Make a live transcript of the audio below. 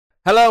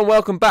Hello and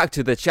welcome back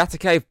to the Chatter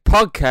Cave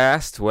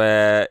podcast,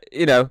 where,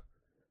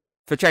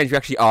 for change, we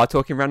actually are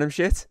talking random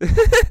shit.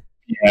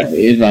 Yeah, it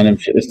is random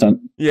shit this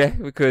time. Yeah,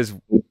 because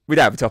we don't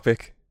have a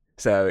topic,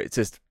 so it's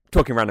just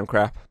talking random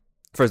crap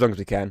for as long as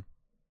we can,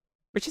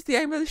 which is the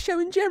aim of the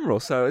show in general.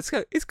 So it's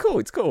cool.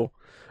 It's cool.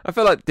 I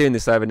feel like doing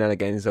this over and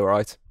again is all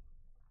right,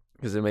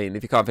 because I mean,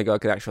 if you can't think of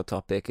like an actual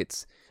topic,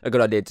 it's a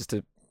good idea just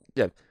to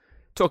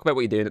talk about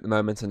what you're doing at the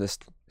moment and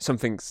just some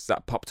things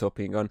that popped up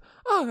and gone,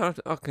 oh,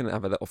 I can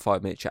have a little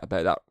 5 minute chat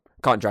about that.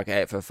 Can't drag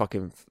it out for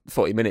fucking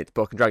 40 minutes,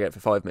 but I can drag it out for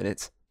 5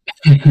 minutes.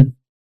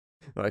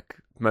 Like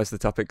most of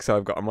the topics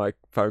I've got on my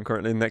phone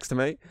currently next to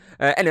me.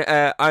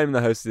 Anyway, I'm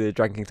the host of the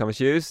Dragon King Thomas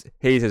Hughes.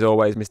 He's, as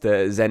always,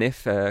 Mr.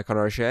 Zenith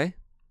Connor O'Shea.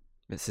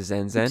 Mr.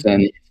 Zen.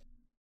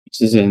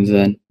 It's a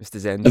Zen. Mr.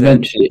 Zen.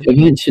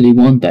 Eventually,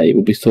 one day it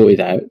will be sorted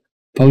out.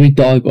 Probably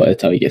die by the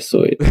time it gets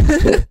sorted.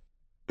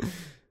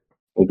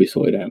 Will be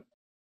sorted out.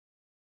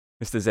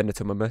 Mr.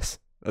 Zenitumus.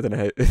 I don't know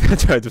how I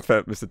tried to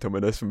put Mr.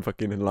 Tuminus from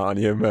fucking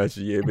Lania merge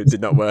you, but it did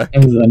not work.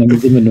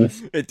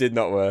 It did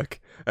not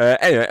work.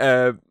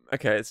 Anyway,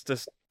 okay, let's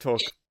just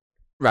talk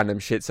random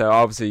shit. So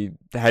obviously,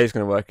 how it's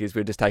going to work is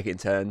we'll just take it in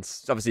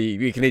turns. Obviously,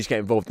 we can each get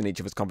involved in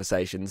each of us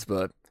conversations,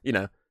 but we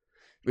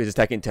just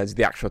take it in turns of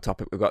the actual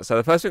topic we've got. So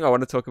the first thing I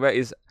want to talk about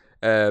is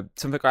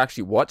something I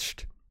actually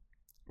watched.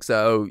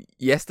 So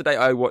yesterday,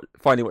 I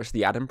finally watched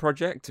The Adam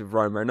Project of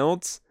Ryan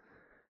Reynolds.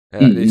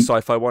 The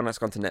sci-fi one that's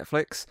gone to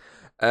Netflix.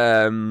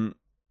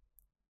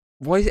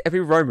 Why is it every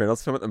Ryan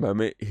Reynolds film at the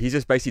moment, he's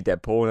just basically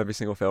Deadpool in every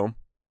single film?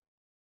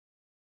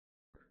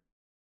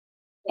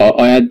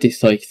 I had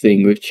this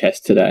thing with Chess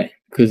today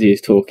because he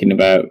was talking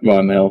about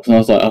Ryan Reynolds, and I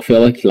was like, I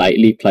feel like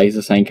lately he plays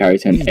the same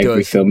character in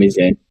every film he's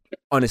in.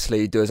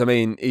 Honestly, he does. I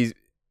mean,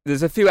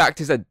 there's a few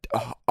actors that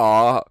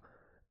are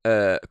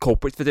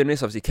culprits for doing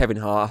this. Obviously, Kevin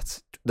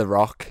Hart, The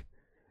Rock.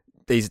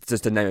 These are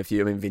just to name a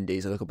few. I mean, Vin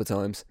Diesel a couple of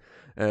times.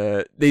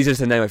 These are just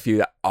to name a few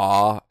that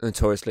are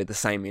notoriously the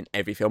same in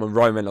every film, and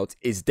Ryan Reynolds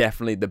is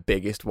definitely the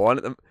biggest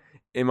one,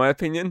 in my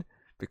opinion,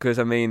 because,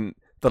 I mean,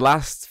 the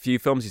last few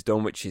films he's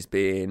done, which has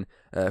been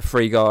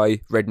Free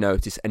Guy, Red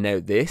Notice, and now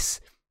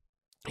this,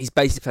 he's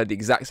basically played the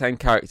exact same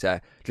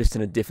character, just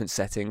in a different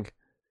setting.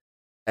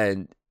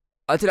 And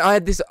I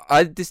had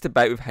this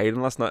debate with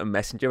Hayden last night on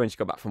Messenger when she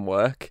got back from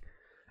work,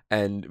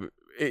 and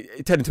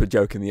it turned into a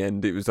joke in the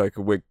end. It was like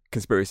a weird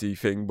conspiracy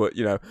thing, but,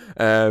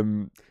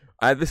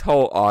 I had this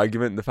whole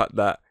argument, the fact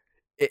that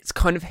it's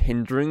kind of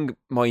hindering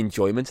my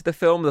enjoyment of the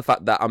film, the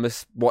fact that I'm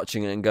just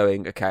watching it and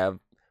going, okay,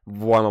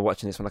 why am I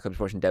watching this when I could be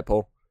watching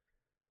Deadpool?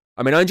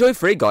 I mean, I enjoyed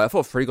Free Guy. I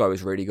thought Free Guy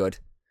was really good.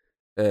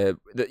 The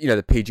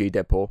PG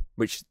Deadpool,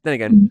 which, then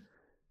again,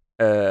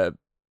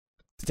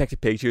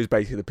 Detective Pikachu is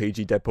basically the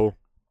PG Deadpool.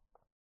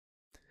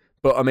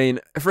 But, I mean,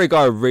 Free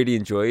Guy I really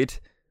enjoyed.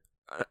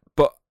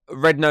 But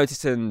Red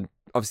Notice and,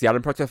 obviously,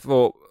 Adam Project, I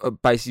thought are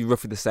basically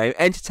roughly the same.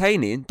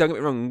 Entertaining, don't get me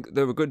wrong,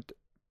 they were good,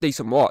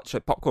 decent watch,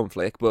 like popcorn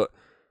flick, but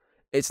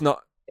it's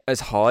not as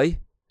high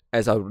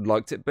as I would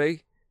like it to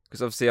be.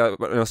 Because obviously,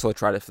 when I saw the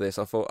trailer for this,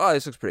 I thought, oh,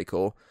 this looks pretty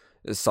cool.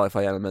 There's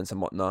sci-fi elements and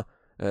whatnot.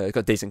 It's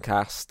got a decent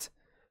cast.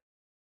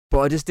 But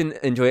I just didn't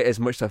enjoy it as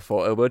much as I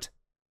thought I would.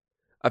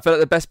 I feel like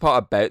the best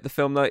part about the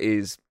film, though,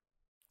 is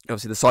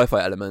obviously the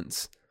sci-fi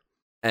elements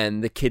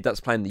and the kid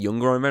that's playing the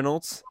younger Ryan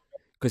Reynolds.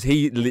 Because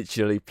he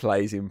literally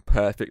plays him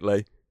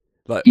perfectly.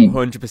 Like,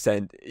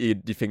 100%,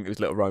 you'd think it was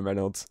little Ryan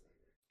Reynolds.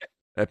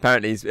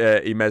 Apparently,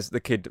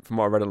 the kid, from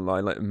what I read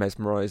online, like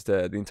mesmerised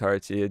the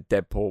entirety of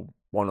Deadpool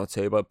 1 or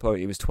 2, but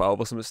probably he was 12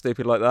 or something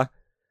stupid like that.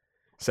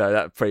 So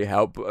that pretty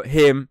helped. But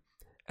him,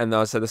 and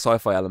I said the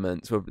sci-fi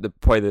elements were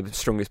probably the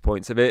strongest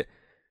points of it.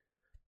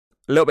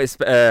 A little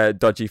bit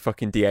dodgy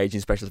fucking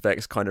de-aging special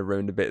effects kind of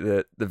ruined a bit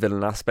the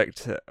villain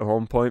aspect at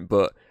one point,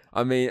 but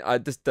I mean, I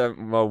just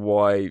don't know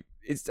why.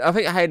 I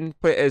think I hadn't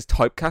put it as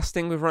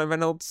typecasting with Ryan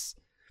Reynolds.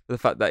 The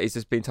fact that he's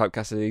just been typecast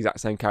as the exact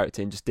same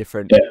character in just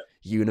different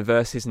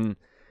universes, and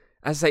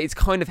as I say, it's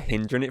kind of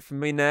hindering it for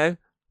me now.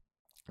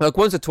 Like,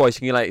 once or twice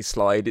you can let it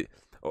slide,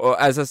 or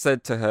as I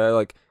said to her,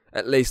 like,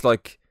 at least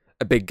like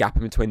a big gap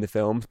in between the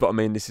films. But I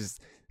mean, this is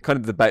kind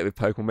of the debate with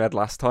Pokemon we had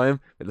last time,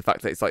 with the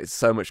fact that it's like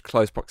so much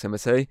close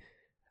proximity.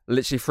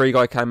 Literally, Free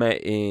Guy came out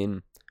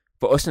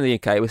for us in the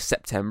UK, it was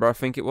September, I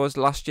think it was,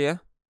 last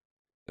year.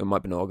 It might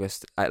have been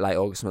August, late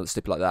August, something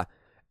stupid like that.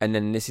 And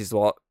then this is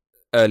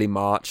early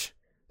March.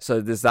 So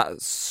there's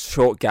that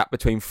short gap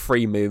between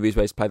 3 movies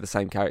where he's played the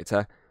same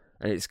character,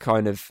 and it's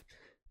kind of,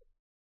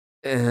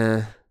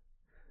 I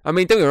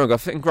mean, don't get me wrong, I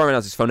think Ryan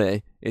Reynolds is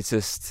funny. It's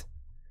just,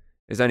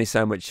 there's only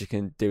so much you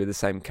can do with the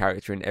same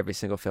character in every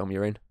single film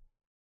you're in.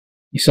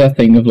 It's that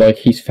thing of like,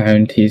 he's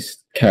found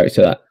his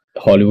character that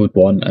Hollywood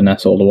want, and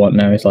that's all they want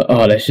now. It's like,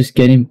 oh, let's just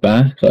get him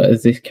back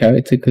as this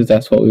character because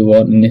that's what we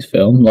want in this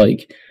film.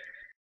 Like,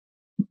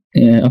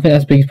 yeah, I think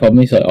that's the biggest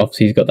problem. Is like,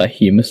 obviously he's got that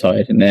humour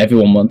side, and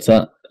everyone wants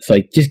that. It's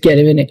like, just get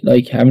him in it.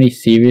 Like, how many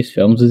serious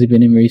films has he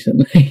been in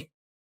recently?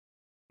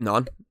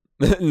 None.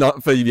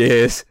 Not for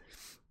years.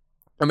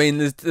 I mean,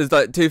 there's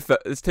like two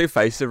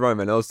faces of Ryan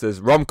Reynolds. There's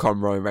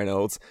rom-com Ryan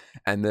Reynolds,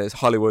 and there's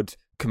Hollywood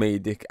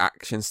comedic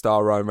action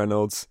star Ryan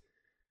Reynolds.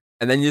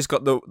 and then you just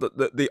got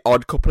the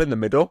odd couple in the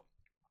middle,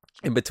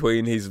 in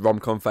between his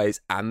rom-com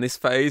phase and this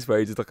phase where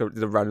he did like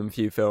did a random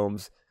few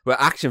films, well,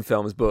 action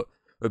films, but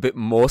were a bit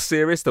more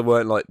serious. They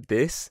weren't like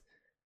this.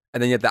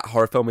 And then you had that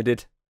horror film he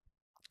did.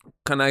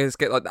 Can I just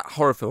get like that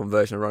horror film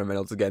version of Ryan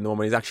Reynolds again, the one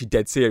when he's actually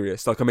dead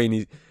serious? Like, I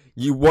mean,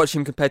 you watch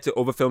him compared to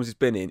other films he's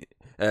been in.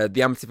 The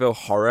Amityville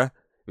Horror,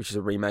 which is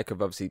a remake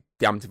of obviously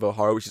the Amityville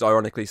Horror, which is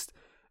ironically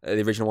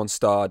the original one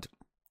starred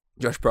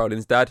Josh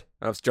Brolin's dad.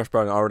 And obviously Josh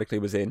Brolin ironically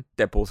was in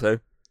Deadpool 2.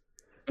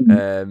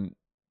 Mm-hmm.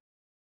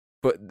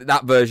 But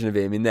that version of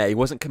him in there, he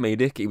wasn't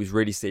comedic. He was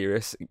really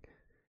serious.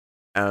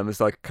 It's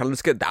like, can I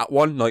just get that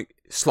one like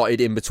slotted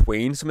in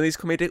between some of these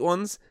comedic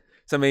ones?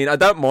 So I mean, I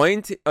don't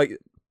mind, like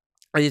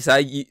as you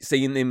say,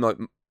 seeing him like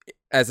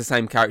as the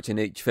same character in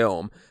each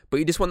film, but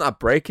you just want that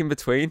break in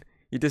between.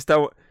 You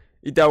don't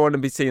want to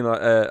be seeing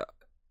like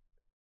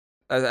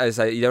as I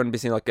say, you don't want to be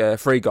seeing like a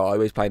Free Guy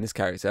who's playing this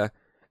character,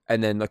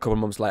 and then a couple of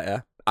months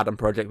later, Adam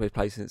Project who's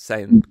playing the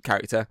same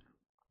character,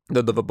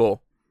 the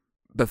lovable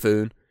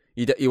buffoon.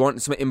 You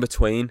want something in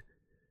between,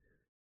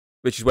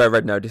 which is where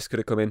Red Notice could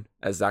have come in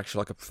as actually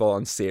like a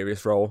full-on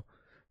serious role,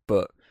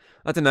 but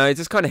I don't know, it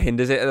just kind of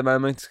hinders it at the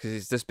moment because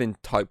he's just been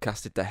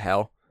typecasted to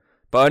hell.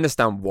 But I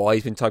understand why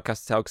he's been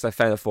typecasted to hell because they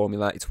found a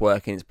formula, it's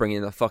working, it's bringing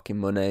in the fucking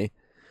money.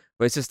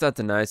 But it's just, I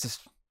don't know, it's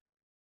just,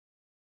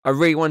 I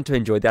really wanted to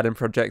enjoy the Adam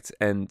Project,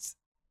 and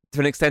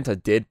to an extent I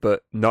did,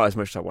 but not as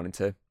much as I wanted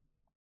to.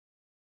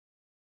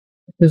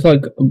 It's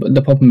like,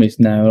 the problem is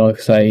now, like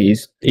I say,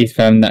 he's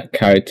found that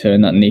character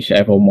and that niche that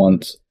everyone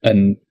wants,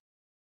 and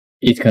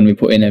he's going to be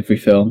put in every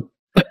film.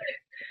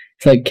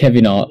 It's like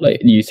Kevin Hart, like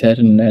you said,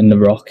 and The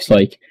Rock. It's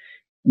like,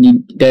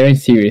 they're in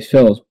serious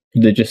films,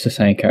 but they're just the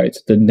same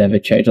characters. They never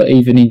change. Like,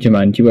 even in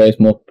Jumanji, where it's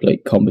more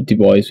like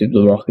comedy-wise with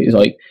The Rock, it's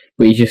like,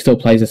 but he just still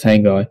plays the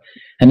same guy.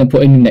 And then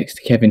putting him next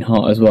to Kevin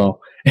Hart as well.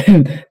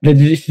 They're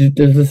just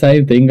does the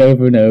same thing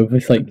over and over.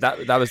 It's like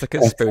that was the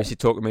conspiracy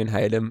talk with me and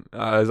Hayden.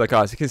 I was like,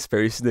 it's a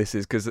conspiracy. This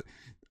is because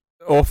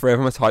all three of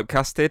them are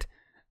typecasted,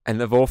 and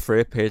they've all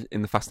three appeared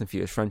in the Fast and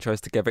Furious franchise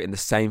together in the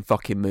same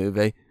fucking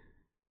movie.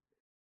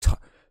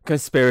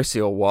 Conspiracy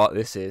or what?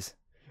 This is,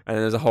 and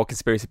then there's a whole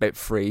conspiracy about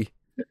 3.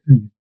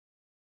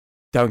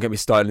 Don't get me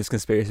started on this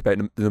conspiracy about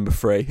the number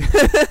 3.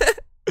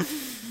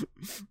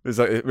 It's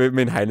like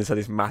me and Hayden had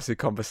this massive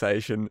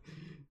conversation,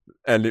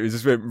 and it was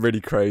just went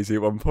really crazy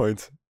at one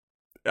point.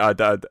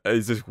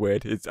 It's just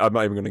weird. I'm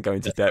not even going to go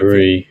into depth.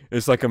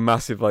 It's like a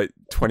massive, like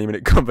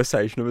 20-minute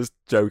conversation of us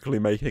jokingly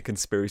making a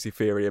conspiracy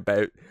theory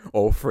about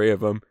all 3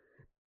 of them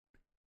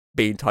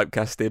being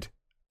typecasted,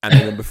 and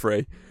the number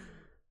 3.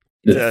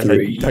 The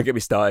 3. Don't get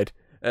me started.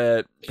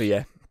 But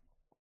yeah,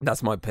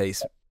 that's my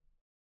piece.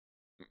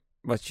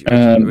 What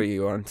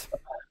you want?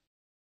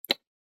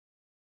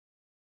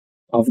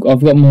 I've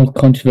got more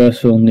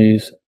controversial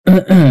news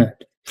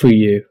for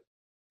you.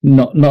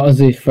 Not as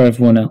if for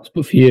everyone else,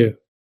 but for you.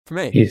 For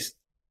me?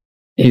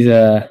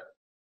 I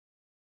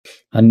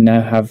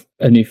now have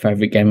a new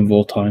favourite game of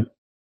all time.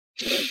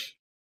 Is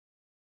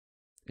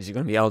it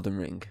going to be Elden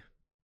Ring?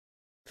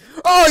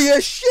 Oh,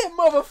 you shit,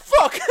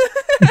 motherfucker!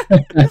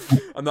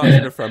 I'm not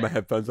going to throw my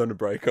headphones on the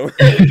break.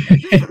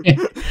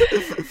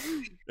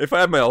 If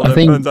I had my old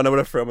headphones on, I would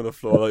have thrown them on the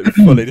floor, like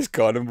fully just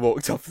gone and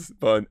walked off.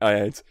 But I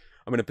ain't.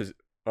 I'm in a position.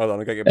 Hold on,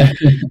 I gotta get back.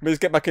 Let me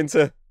just get back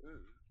into.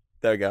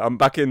 There we go. I'm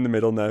back in the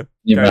middle now.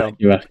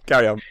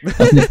 Carry on.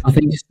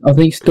 I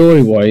think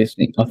story-wise,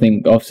 I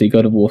think obviously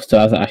God of War still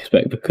has that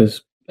aspect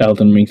because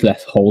Elden Ring's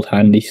less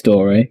hold-handy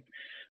story,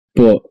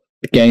 but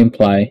the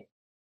gameplay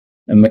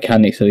and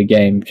mechanics of the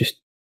game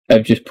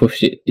have just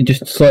pushed it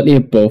just slightly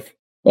above.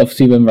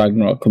 Obviously, when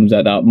Ragnarok comes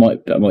out, that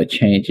might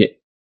change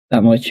it.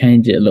 That might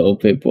change it a little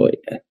bit, but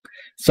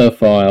so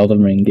far,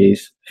 Elden Ring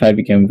is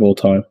favourite game of all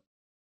time.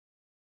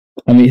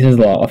 I mean, it says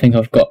a lot. I think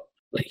I've got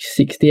like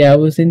 60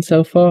 hours in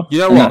so far. You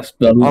know what?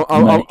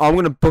 I'm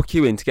going to book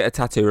you in to get a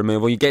tattoo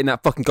removal. You're getting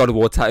that fucking God of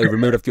War tattoo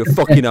removed off your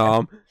fucking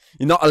arm.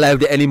 You're not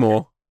allowed it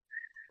anymore.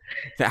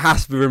 It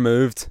has to be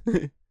removed.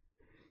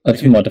 I'll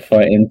just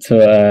modify it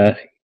into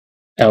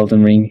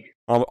Elden Ring.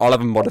 I'll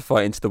have him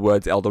modify it into the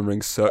words Elden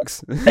Ring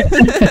sucks.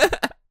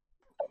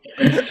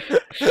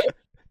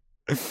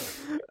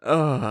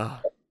 I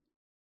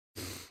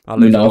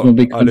lose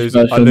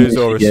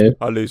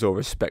all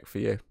respect for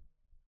you.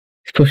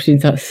 He's pushed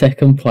into that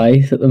second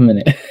place at the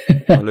minute.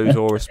 I lose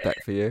all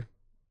respect for you.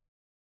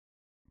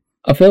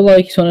 I feel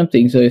like it's one of them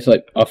things that it's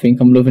like, I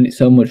think I'm loving it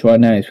so much right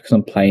now is because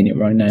I'm playing it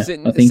right now. I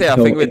think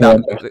with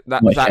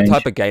that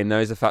type of game though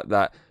is the fact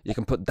that you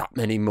can put that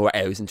many more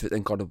hours into it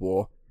than God of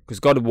War. Because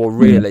God of War,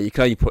 really, you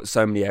can only put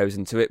so many hours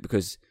into it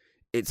because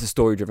it's a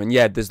story-driven.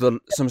 Yeah, there's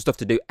some stuff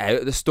to do out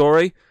of the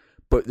story,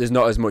 but there's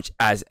not as much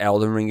as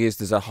Elden Ring is.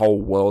 There's a whole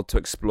world to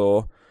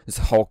explore. There's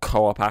a whole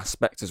co-op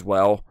aspect as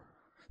well.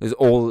 There's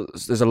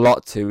a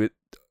lot to it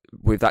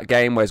with that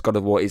game, whereas God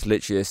of War is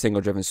literally a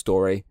single-driven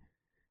story,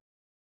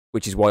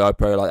 which is why I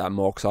probably like that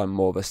more, because I'm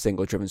more of a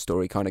single-driven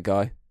story kind of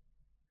guy.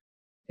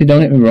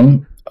 Don't get me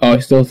wrong, I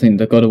still think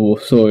the God of War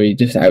story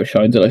just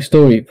outshines it. Like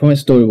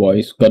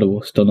story-wise, God of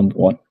War still number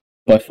 1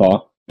 by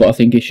far. But I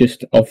think it's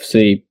just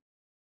obviously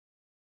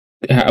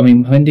I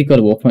mean, when did God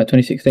of War come out?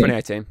 2016.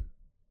 2018.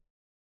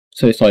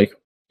 So it's like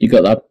you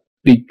got that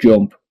big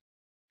jump.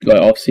 Like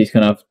obviously, it's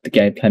gonna have the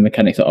gameplay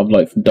mechanics of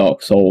like from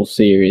Dark Souls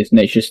series, and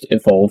it's just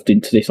evolved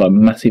into this like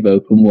massive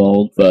open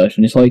world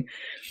version. It's like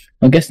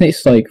I'm guessing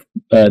it's like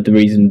the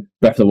reason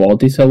Breath of the Wild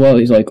did so well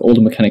is like all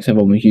the mechanics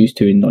everyone was used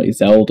to in like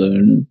Zelda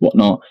and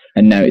whatnot,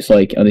 and now it's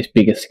like on this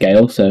bigger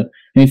scale. So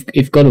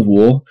if God of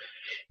War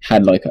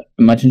had like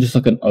imagine just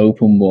like an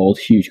open world,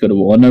 huge God of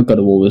War. I know God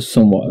of War was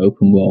somewhat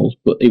open world,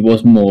 but it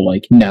was more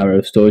like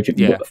narrow storage.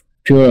 Yeah.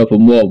 Pure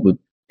open world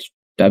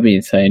that'd be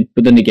insane.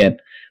 But then again,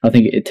 I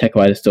think it'd take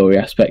away the story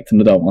aspect, and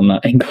I don't want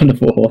that in God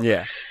of War.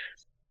 Yeah.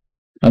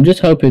 I'm just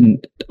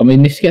hoping. I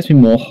mean, this gets me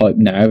more hype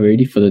now,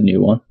 really, for the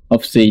new one.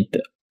 Obviously,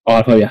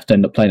 I'll probably have to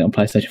end up playing it on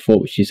PlayStation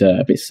 4, which is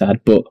a bit sad.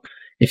 But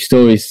if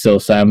story's still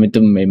sound, it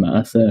doesn't really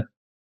matter. So,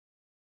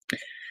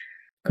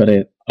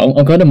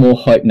 I'm kind of more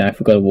hype now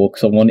for God of War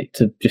because I want it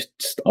to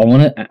I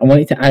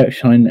want it to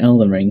outshine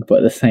Elden Ring, but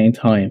at the same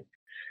time,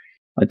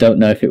 I don't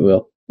know if it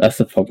will. That's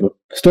the problem.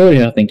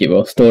 Story, I think it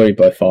will. Story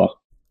by far.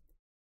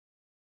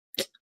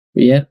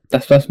 But yeah,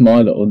 that's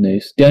my little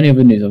news. The only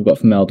other news I've got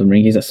from Elden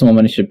Ring is that someone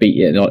managed to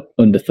beat it in like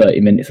under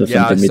 30 minutes or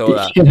something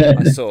ridiculous.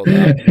 I saw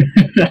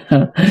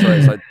that. Sorry,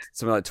 it's like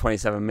something like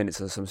 27 minutes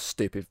or some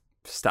stupid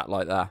stat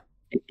like that.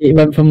 It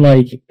went from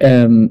like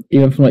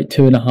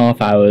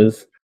 2.5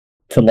 hours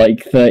to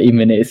like 30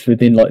 minutes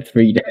within like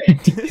 3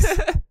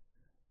 days.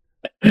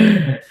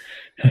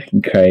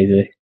 Fucking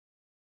crazy.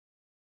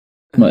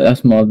 Like,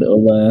 that's my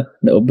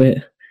little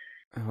bit.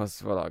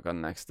 What I got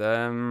next?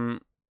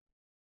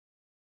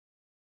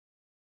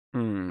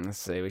 Let's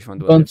see, which one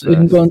do we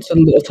can go on to the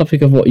little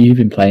topic of what you've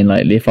been playing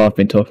lately, if I've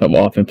been talking about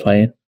what I've been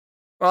playing.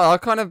 Well,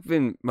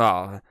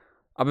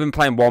 I've been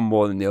playing one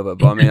more than the other,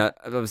 but I mean,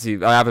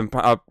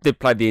 I did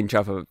play the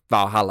intro for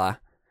Valhalla.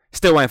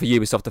 Still waiting for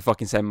Ubisoft to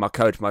fucking send my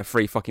code for my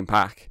free fucking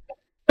pack.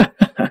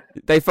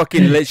 They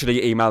fucking literally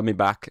emailed me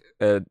back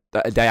a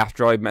day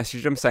after I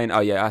messaged them saying,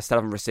 oh yeah, I still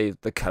haven't received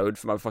the code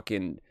for my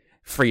fucking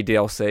free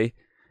DLC.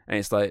 And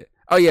it's like,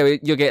 oh yeah,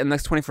 you'll get it in the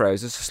next 24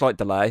 hours, there's a slight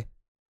delay.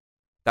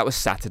 That was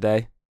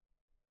Saturday.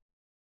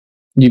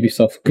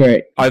 Ubisoft,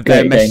 great. I've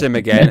then messaged them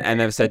again, and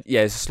they've said,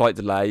 yeah, it's a slight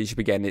delay. You should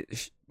be getting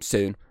it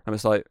soon. I'm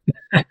just like,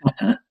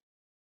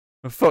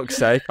 for fuck's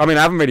sake. I mean,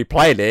 I haven't really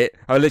played it.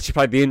 I literally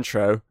played the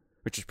intro,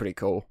 which is pretty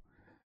cool,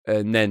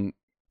 and then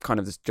kind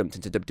of just jumped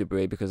into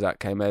WWE because that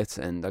came out,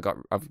 and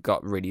I've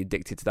got really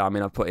addicted to that. I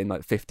mean, I've put in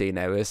like 15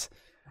 hours,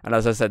 and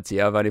as I said to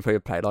you, I've only probably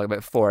played like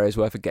about 4 hours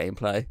worth of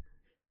gameplay,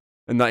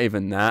 and not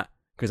even that,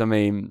 because I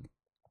mean,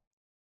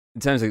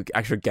 in terms of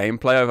actual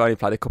gameplay, I've only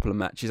played a couple of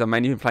matches. I'm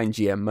mainly been playing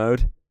GM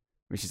mode,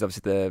 which is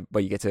obviously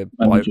where you get to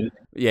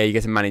you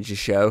get to manage your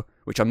show,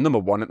 which I'm number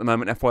 1 at the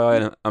moment,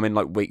 FYI, and I'm in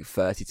like week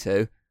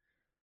 32.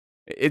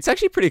 It's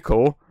actually pretty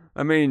cool.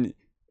 I mean,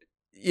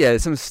 yeah,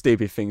 there's some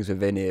stupid things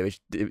within here which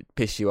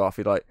piss you off.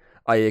 You're like,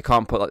 oh, you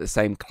can't put like the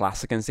same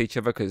class against each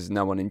other because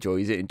no one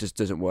enjoys it. It just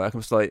doesn't work. I'm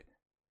just like,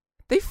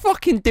 they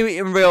fucking do it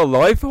in real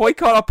life. Why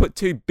can't I put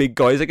 2 big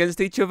guys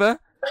against each other?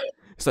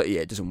 It's like,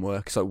 yeah, it doesn't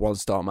work. It's like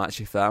 1-star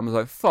match if that. I was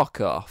like,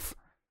 fuck off.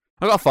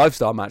 I got a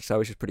 5-star match though,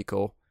 which is pretty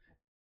cool.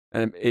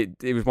 And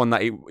it was one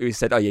that he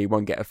said, oh yeah, you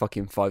won't get a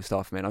fucking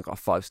 5-star from me. And I got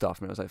a 5-star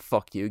from me. I was like,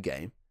 fuck you,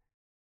 game.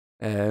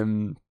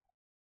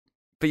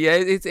 But yeah,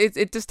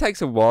 it just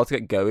takes a while to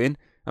get going.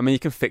 I mean, you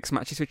can fix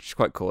matches, which is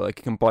quite cool. Like,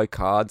 you can buy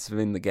cards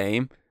within the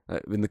game,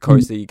 within the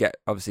currency you get,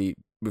 obviously,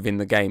 within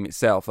the game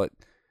itself. Like,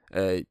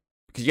 because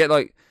you get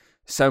like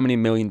so many $1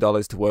 million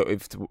to work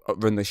with to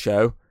run the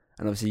show,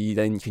 and obviously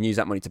then you can use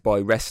that money to buy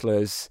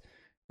wrestlers,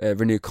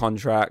 renew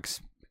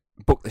contracts,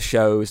 book the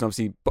shows, and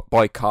obviously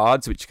buy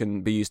cards, which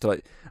can be used to,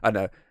 like, I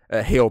don't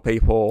know, heal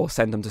people,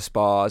 send them to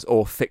spars,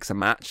 or fix a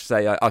match.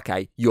 Say,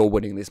 okay, you're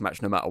winning this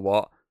match no matter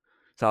what.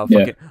 So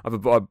I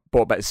bought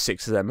about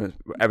 6 of them, and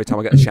every time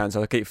I get a chance,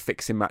 I keep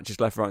fixing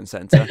matches left, right, and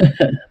centre.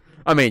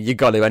 I mean, you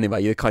got to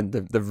anyway. You're kind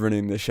of the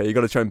running the show. You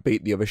got to try and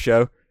beat the other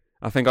show.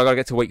 I think I got to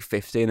get to week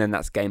 50, and then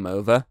that's game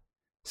over.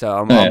 So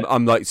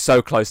I'm like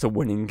so close to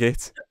winning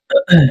it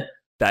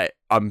that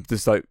I'm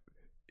just like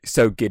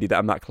so giddy that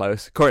I'm that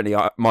close. Currently,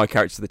 my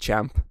character's the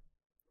champ,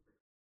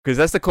 because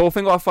that's the cool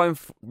thing. What I find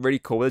really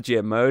cool with the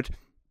GM mode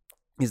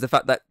is the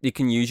fact that you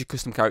can use your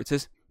custom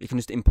characters. You can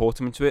just import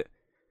them into it.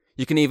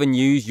 You can even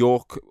use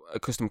your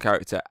custom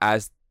character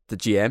as the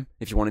GM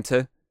if you wanted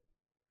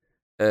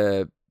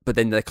to, but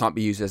then they can't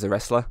be used as a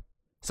wrestler.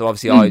 So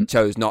obviously I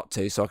chose not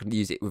to, so I can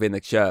use it within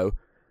the show.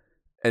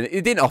 And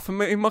it didn't offer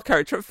me my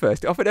character at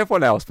first. It offered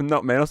everyone else, but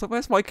not me. And I was like,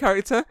 where's my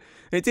character?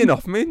 And it didn't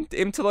offer me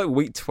him to like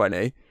week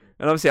 20.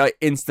 And obviously I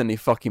instantly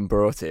fucking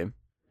brought him.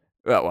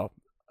 Well,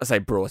 I say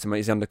brought him.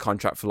 He's under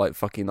contract for like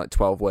fucking like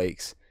 12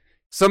 weeks.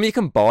 Some you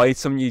can buy,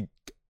 some you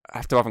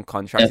have to have on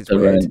contract. It's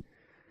weird. Rent.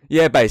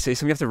 Yeah, basically.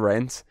 Some you have to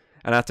rent.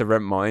 And I had to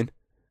rent mine.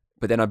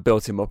 But then I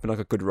built him up in like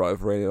a good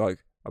rivalry. Like,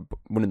 I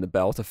won in the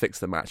belt. I fixed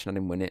the match and I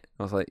didn't win it.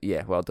 I was like,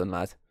 yeah, well done,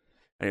 lad.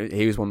 And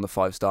he was one of the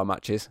 5-star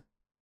matches.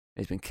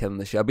 He's been killing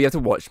the show. But you have to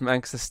watch, man,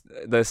 because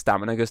the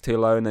stamina goes too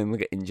low and then we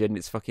get injured and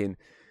it's fucking...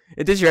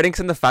 It does your head in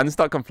because the fans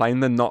start complaining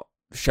they're not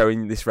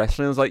showing this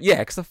wrestling? I was like, yeah,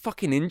 because they're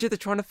fucking injured. They're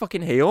trying to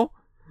fucking heal.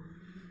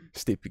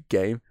 Stupid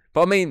game.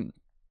 But I mean,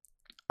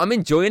 I'm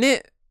enjoying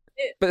it.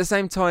 But at the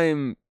same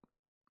time,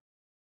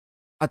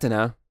 I don't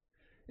know.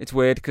 It's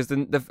weird because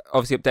they've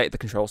obviously updated the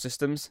control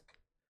systems.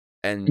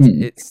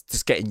 And it's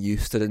just getting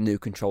used to the new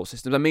control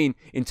systems. I mean,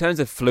 in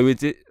terms of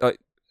fluidity, like,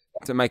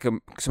 to make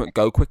something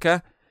go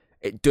quicker,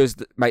 it does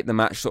make the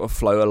match sort of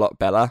flow a lot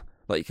better.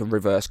 Like, you can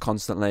reverse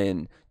constantly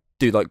and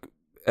do, like,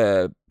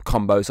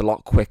 combos a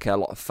lot quicker, a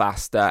lot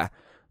faster.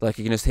 Like,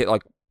 you can just hit,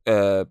 like,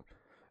 a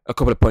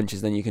couple of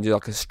punches, then you can do,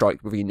 like, a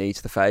strike with your knee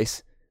to the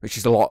face, which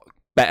is a lot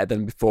better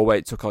than before, where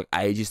it took, like,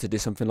 ages to do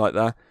something like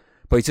that.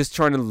 But he's just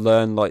trying to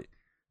learn, like,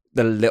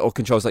 the little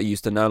controls that you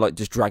used to know, like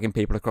just dragging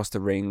people across the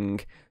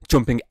ring,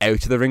 jumping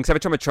out of the ring. So every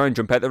time I try and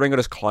jump out the ring, I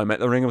just climb out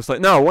the ring. I was like,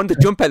 no, I wanted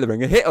to jump out the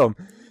ring and hit him.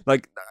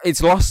 Like,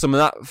 it's lost some of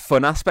that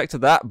fun aspect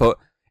of that, but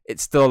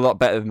it's still a lot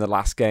better than the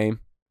last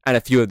game and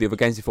a few of the other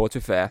games before, to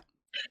be fair.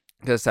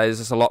 Because I say there's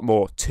just a lot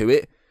more to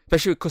it,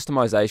 especially with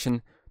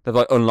customization. They've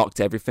like unlocked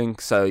everything,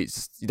 so you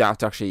don't have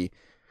to actually.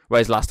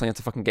 Whereas last time you had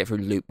to fucking get through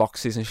loot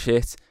boxes and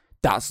shit.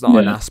 That's not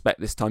an aspect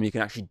this time. You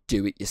can actually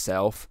do it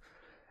yourself.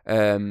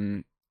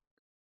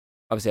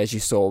 Obviously, as you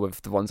saw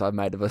with the ones I've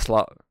made of us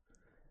lot.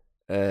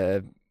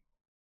 But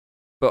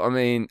I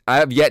mean, I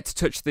have yet to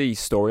touch the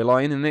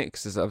storyline in it,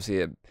 because there's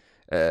obviously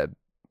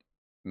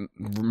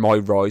My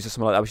Rise or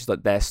something like that, which is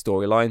like their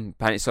storyline.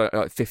 Apparently it's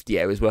like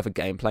 50 hours worth of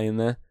gameplay in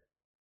there.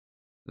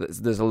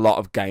 There's a lot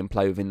of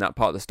gameplay within that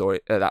part of the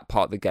story, that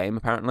part of the game,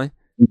 apparently.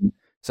 Mm-hmm.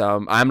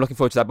 So I am looking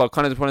forward to that, but I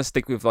kind of just want to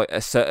stick with like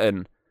a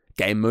certain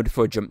game mode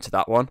before I jump to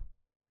that one.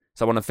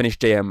 So I want to finish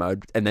GM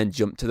mode and then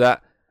jump to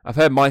that. I've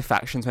heard My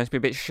Faction's meant to be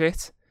a bit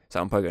shit, so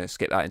I'm probably going to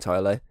skip that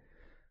entirely.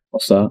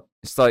 What's that?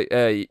 It's like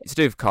it's to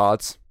do with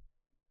cards.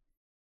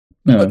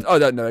 No. I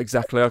don't know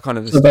exactly. I kind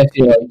of just... So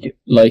basically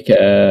like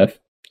a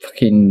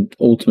fucking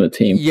Ultimate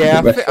Team.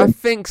 Yeah, I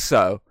think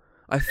so.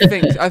 I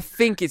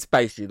think it's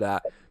basically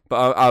that,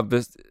 but I'm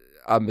just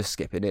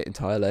skipping it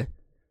entirely.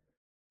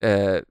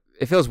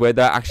 It feels weird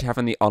that actually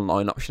having the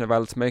online option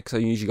available to me, because I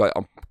usually got it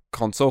on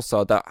console,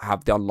 so I don't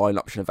have the online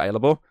option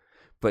available.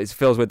 But it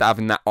feels weird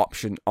having that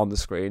option on the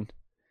screen.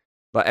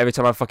 Like, every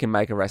time I fucking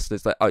make a wrestler,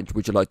 it's like, oh,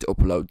 would you like to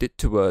upload it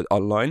to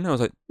online? I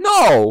was like,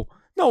 no!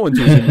 No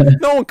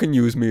one can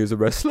use me as a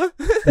wrestler.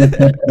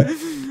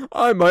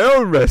 I'm my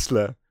own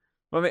wrestler.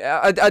 I mean,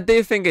 I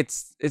do think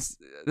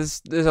there's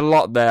a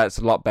lot there. It's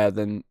a lot better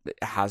than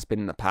it has been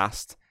in the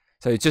past.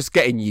 So it's just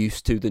getting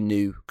used to the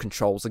new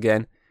controls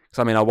again.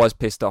 Because I mean, I was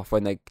pissed off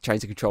when they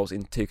changed the controls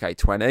in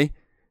 2K20,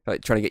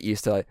 like trying to get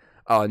used to like,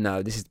 oh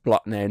no, this is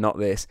block now, not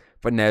this.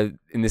 But now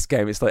in this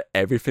game, it's like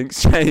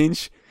everything's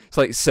changed. It's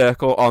like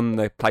circle on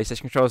the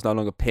PlayStation controller is no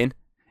longer pin.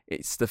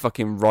 It's the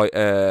fucking right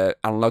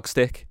analog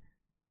stick.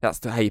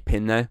 That's how you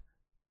pin now.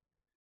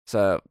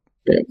 So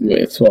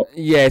weird swap.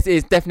 Yeah,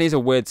 it definitely is a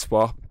weird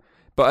swap.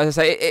 But as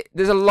I say,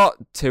 there's a lot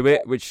to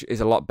it, which is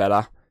a lot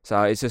better.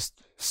 So it's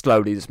just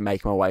slowly just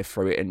making my way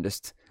through it and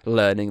just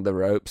learning the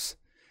ropes.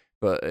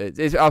 But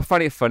I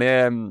find it funny.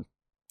 One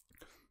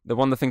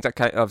of the things that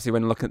obviously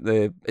when looking at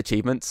the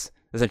achievements,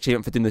 there's an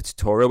achievement for doing the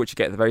tutorial, which you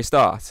get at the very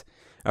start.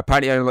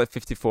 Apparently, only like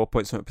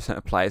 54%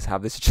 of players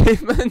have this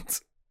achievement.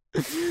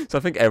 So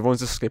I think everyone's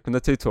just skipping the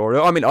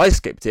tutorial. I mean, I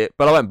skipped it,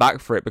 but I went back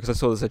for it because I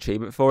saw this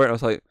achievement for it. I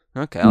was like,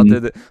 okay, I'll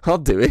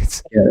do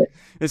it. Yeah.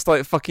 It's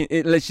like fucking.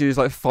 It literally is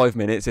like 5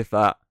 minutes, if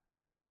that.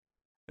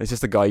 It's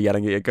just a guy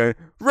yelling at you, going,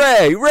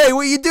 "Ray, what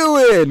are you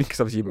doing?"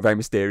 Because obviously you're Rey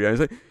Mysterio. He's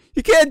like,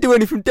 "You can't do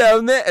anything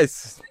down there."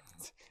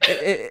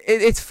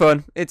 It's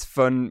fun. It's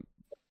fun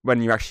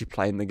when you're actually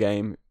playing the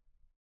game.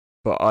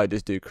 But I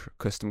just do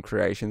custom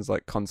creations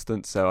like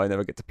constant, so I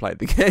never get to play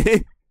the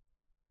game.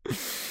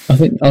 I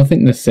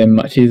think the sim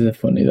matches are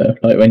funny though.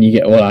 Like when you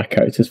get all our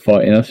characters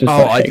fighting. That's just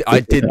I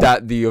did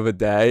that the other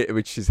day,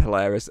 which is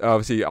hilarious.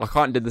 Obviously, I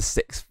can't do the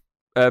 6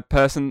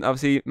 person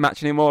obviously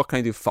match anymore. I can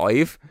only do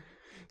 5.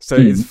 So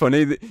it's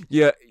funny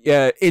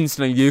that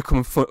instantly you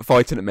come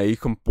fighting at me, you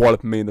come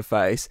walloping me in the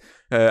face.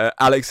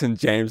 Alex and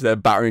James, they're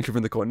battering each other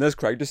in the corner. There's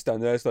Craig just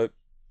standing there. It's like.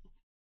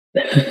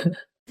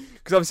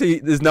 Because obviously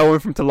there's no one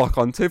for him to lock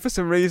onto for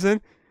some reason.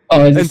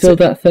 Oh, is it still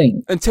that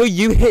thing? Until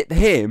you hit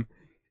him,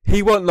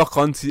 he won't lock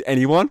onto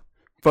anyone,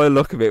 by the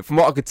look of it. From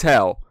what I could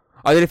tell.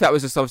 I don't know if that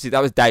was just obviously,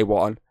 that was day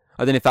one.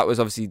 I don't know if that was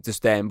obviously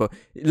just then, but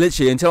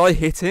literally until I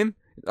hit him,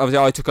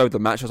 obviously I took over the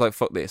match, I was like,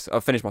 fuck this. I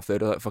finished my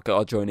third, I was like, fuck it,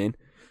 I'll join in.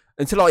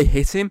 Until I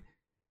hit him,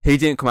 he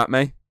didn't come at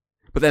me.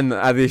 But then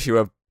I had the issue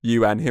of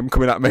you and him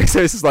coming at me, so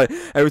it's just like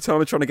every time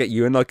I'm trying to get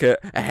you in like a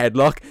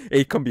headlock,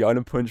 he'd come behind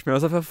and punch me. I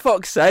was like, for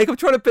fuck's sake, I'm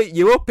trying to beat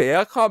you up here.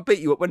 I can't beat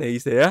you up when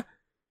he's here.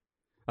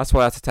 That's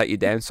why I had to take you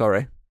down.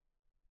 Sorry.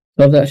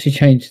 I've actually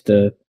changed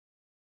the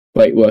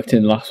way it worked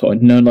in the last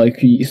one. No,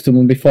 like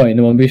someone be fighting,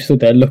 the one be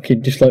stood there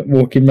looking, just like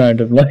walking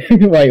around and like,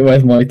 wait,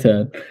 where's my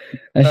turn?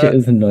 That shit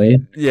was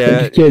annoying.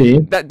 Yeah,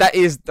 that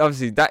is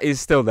obviously that is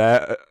still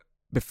there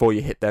before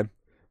you hit them.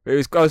 But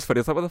it was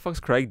funny. It's like, what the fuck's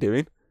Craig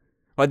doing?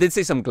 I did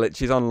see some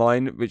glitches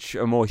online, which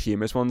are more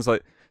humorous ones.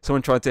 Like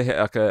someone tried to hit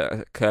like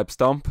a curb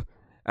stomp,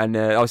 And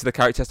obviously the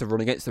character has to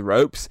run against the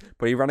ropes,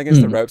 but he ran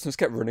against the ropes and just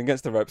kept running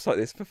against the ropes like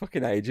this for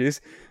fucking ages.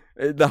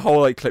 The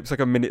whole like clip's like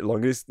a minute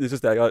long. It's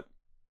just there like.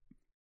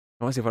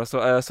 Honestly, when I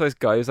saw this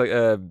guy, he was like,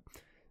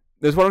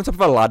 there's one on top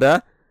of a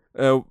ladder.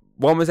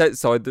 One was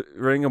outside the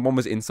ring and one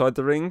was inside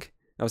the ring.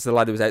 Obviously the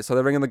ladder was outside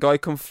the ring, and the guy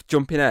come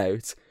jumping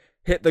out,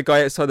 hit the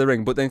guy outside the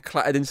ring, but then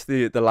clattered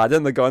into the ladder,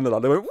 and the guy on the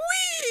ladder went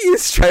whee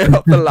straight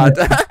up the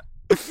ladder.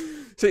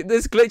 So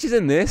there's glitches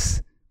in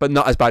this, but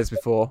not as bad as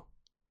before.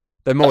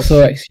 They're more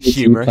humorous.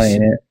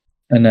 Playing it,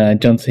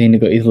 and John Cena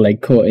got his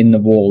leg caught in the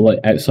wall, like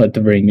outside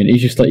the ring, and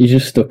he's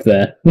just stuck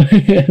there.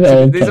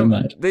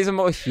 These are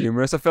more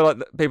humorous. I feel like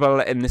people are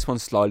letting this one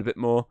slide a bit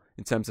more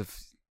in terms of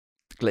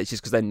glitches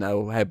because they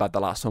know how bad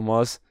the last one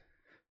was.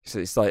 So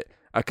it's like,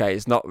 okay,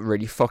 it's not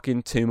really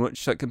fucking too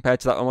much like, compared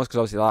to that one was, because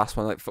obviously the last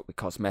one like fucked with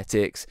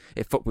cosmetics,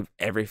 it fucked with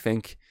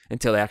everything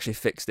until they actually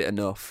fixed it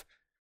enough.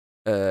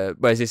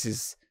 Whereas this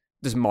is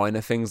just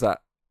minor things that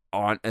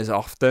aren't as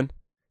often.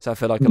 So I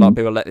feel like a lot of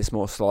people let this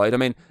more slide. I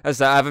mean,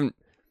 as I haven't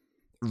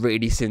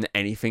really seen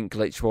anything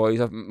glitch-wise.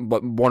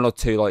 But one or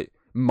two like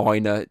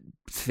minor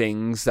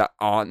things that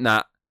aren't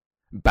that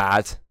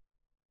bad.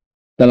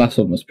 The last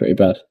one was pretty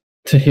bad,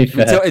 to be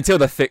fair. Until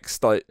they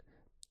fixed, like,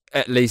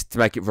 at least to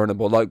make it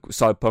runnable, like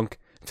Cyberpunk.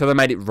 Until they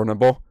made it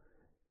runnable,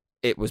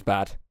 it was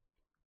bad.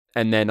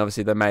 And then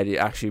obviously they made it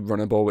actually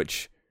runnable,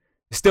 which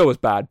still was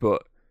bad,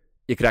 but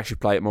you could actually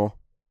play it more.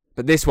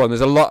 But this one,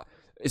 it's a lot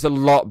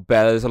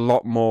better. There's a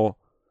lot more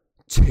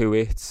to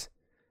it.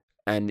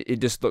 And it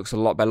just looks a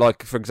lot better.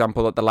 Like, for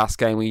example, at the last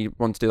game, we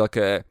wanted to do like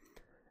a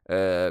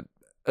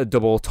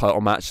double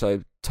title match,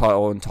 so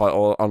title and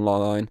title on the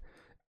line.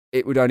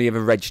 It would only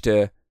ever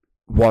register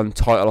one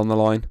title on the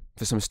line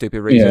for some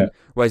stupid reason. Yeah.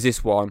 Whereas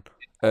this one,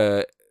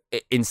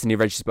 it instantly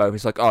registers both.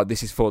 It's like, oh,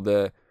 this is for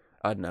the,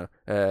 I don't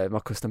know, my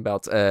custom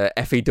belt,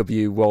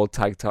 FEW World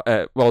Title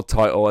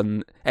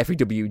and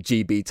FEW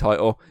GB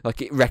title.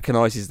 Like, it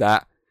recognises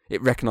that.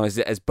 It recognises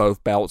it as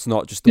both belts,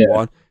 not just the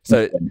one.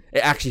 So it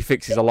actually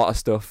fixes a lot of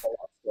stuff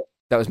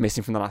that was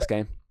missing from the last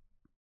game,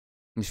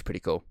 which is pretty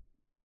cool.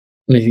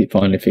 At least it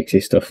finally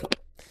fixes stuff.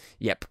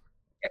 Yep.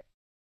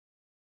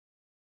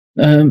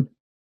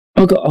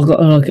 I got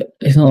like,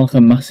 it's not like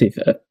a massive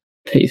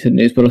piece of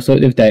news, but I saw it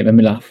the other day. It made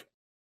me laugh.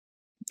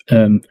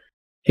 Hideo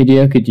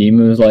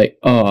Kojima was like,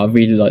 "Oh, I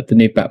really like the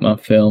new Batman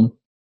film,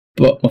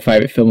 but my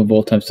favourite film of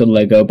all time is still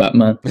Lego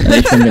Batman." And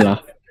it made me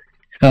laugh.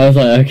 I was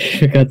like, okay,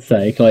 for God's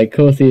sake, like, of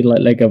course he'd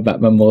like Lego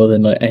Batman more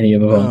than like any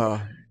other one.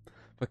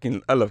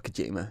 I love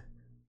Kojima.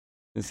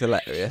 It's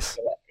hilarious.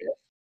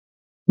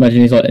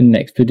 Imagine he's like the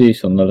next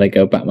producer on the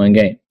Lego Batman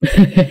game.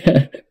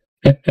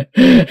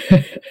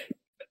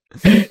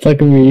 It's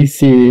like a really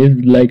serious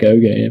Lego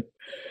game.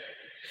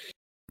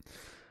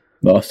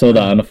 But I saw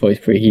that and I thought it was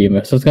pretty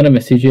humorous. So I was going to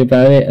message you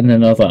about it, and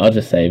then I was like, I'll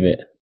just save it.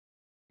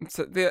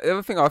 So the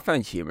other thing I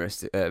found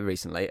humorous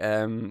recently,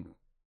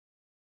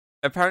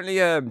 apparently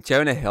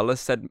Jonah Hill has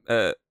said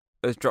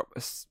has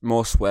dropped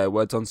more swear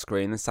words on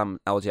screen than Samuel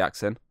L.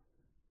 Jackson.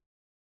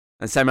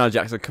 And Samuel L.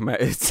 Jackson come out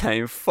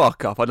saying,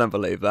 "Fuck off, I don't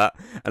believe that."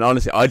 And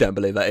honestly, I don't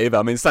believe that either.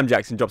 I mean, Sam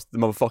Jackson drops the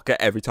motherfucker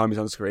every time he's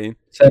on screen.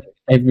 So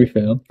every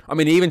film. I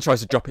mean, he even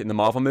tries to drop it in the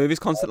Marvel movies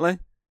constantly.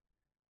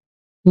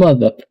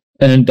 Mother.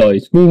 And then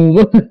dies. You know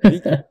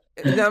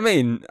what I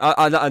mean?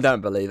 I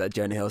don't believe that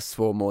Jonah Hill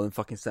swore more than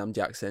fucking Sam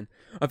Jackson.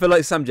 I feel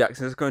like Sam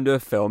Jackson is going to do a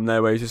film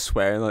there where he's just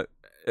swearing, like,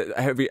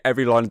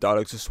 every line of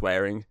dialogue's just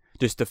swearing.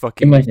 Just to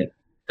fucking... Imagine.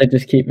 They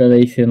just keep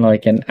releasing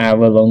like an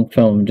hour-long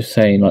film, just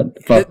saying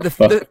like fuck. The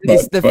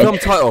film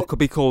title could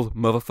be called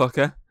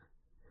Motherfucker.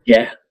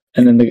 Yeah,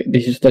 and then they're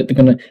just like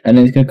and then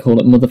he's gonna call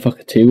it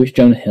Motherfucker 2, which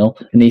Jonah Hill,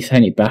 and he's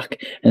saying it back,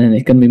 and then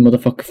it's gonna be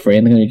Motherfucker 3,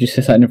 and they're gonna just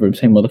sit in a room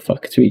saying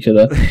Motherfucker to each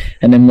other,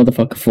 and then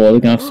Motherfucker 4, they're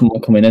gonna have someone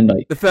come in and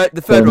like the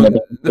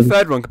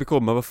third one could be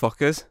called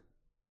Motherfuckers.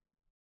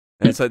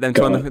 And it's like them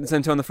two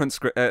on the front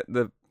script,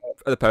 the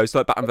poster,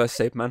 like Batman vs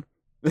Superman.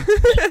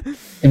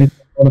 And it's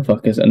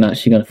motherfuckers, and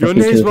actually gonna. Your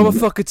name's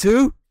Motherfucker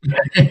too.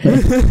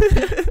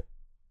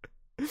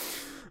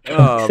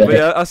 But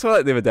yeah, I saw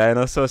that the other day, and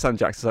I saw Sam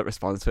Jackson's like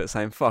response to it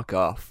saying "fuck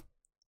off."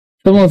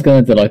 Someone's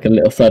going to do like a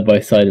little side by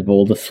side of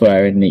all the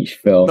swearing in each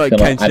film. Like,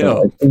 ding,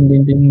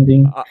 ding, ding,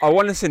 ding. I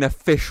want to see an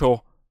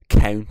official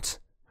count.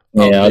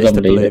 Yeah, I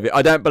don't believe it.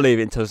 I don't believe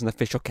it until there's an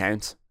official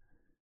count.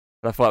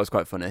 But I thought it was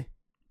quite funny.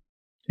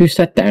 Who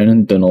sat down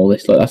and done all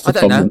this? Like, that's the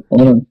problem.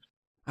 Know.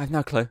 I have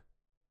no clue.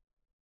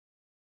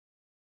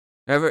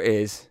 Whoever it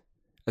is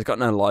has got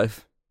no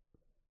life.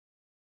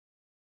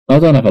 I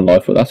don't have a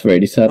life, but that's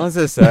really sad. I was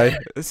going to say,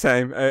 the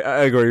same.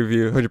 I agree with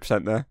you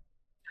 100% there.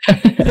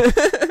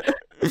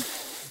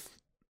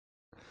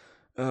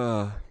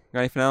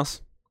 Anything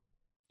else?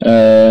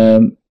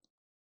 I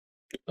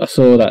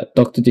saw that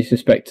Dr.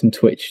 Disrespect and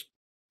Twitch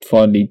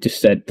finally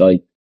just said,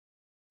 like,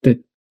 they're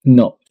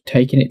not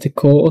taking it to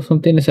court or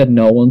something. They said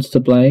no one's to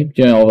blame.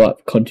 Do you know all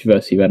that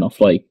controversy went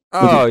off, like,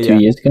 2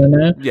 years ago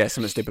now? Yeah,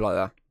 something stupid like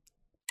that.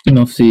 And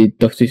obviously,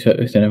 Dusty Sweat,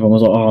 and everyone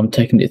was like, "Oh, I'm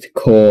taking it to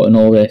court and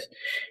all this."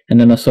 And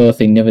then I saw a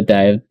thing the other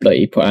day, like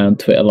he put out on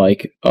Twitter,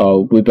 like,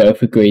 "Oh, we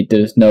both agreed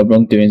there's no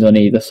wrongdoings on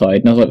either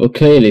side." And I was like, "Well,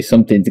 clearly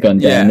something's gone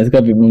down. Yeah. There's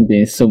got to be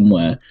wrongdoings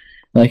somewhere."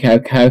 Like,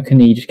 how can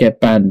he just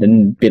get banned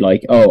and be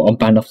like, "Oh, I'm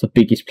banned off the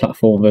biggest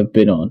platform I've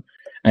been on,"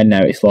 and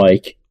now it's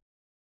like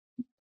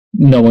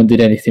no one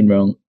did anything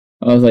wrong.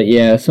 I was like,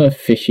 "Yeah, something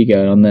fishy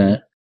going on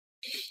there."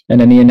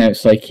 And then he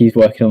announced like he's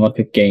working on like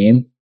a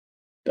game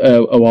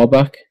a while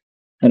back,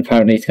 and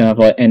apparently it's gonna have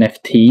like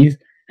NFTs,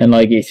 and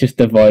like it's just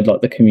divide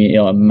like the community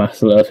like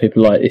mass. A lot of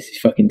people are like, this is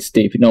fucking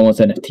stupid. No one wants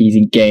NFTs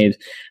in games,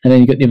 and then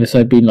you got the other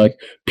side being like,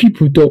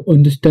 people don't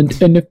understand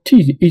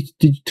NFTs. It's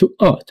digital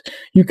art.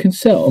 You can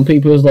sell. And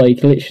people was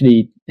like,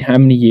 literally, how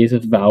many years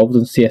of Valve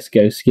and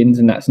CS:GO skins,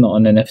 and that's not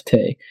an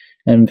NFT.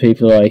 And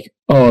people are like,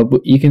 oh,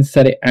 but you can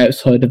sell it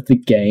outside of the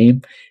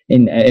game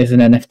as an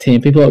NFT.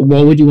 And people are like,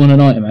 why would you want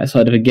an item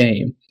outside of a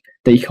game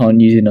that you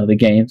can't use in other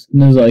games?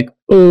 And I was like,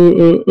 I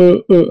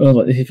was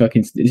like,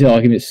 this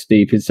argument's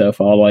stupid so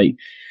far. Like,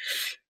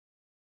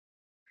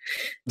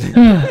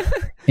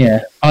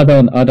 yeah, I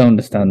don't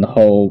understand the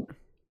whole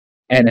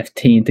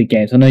NFT into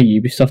games. I know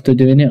Ubisoft are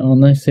doing it,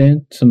 aren't they?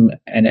 Soon, some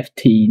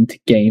NFT into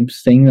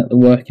games thing that they're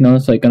working on.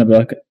 It's like going to be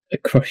like a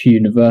cross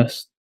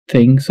universe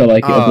thing. So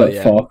like it'll be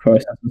like Far Cry,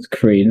 Assassin's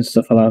Creed, and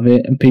stuff. I'll have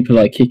it, and people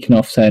are like kicking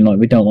off saying like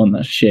we don't want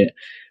that shit.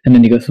 And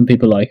then you got some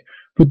people like,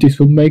 but this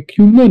will make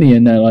you money,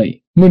 and they're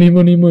like, money,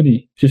 money,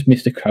 money. Just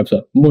Mr. Krabs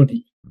up,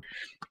 money.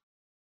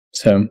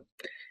 So,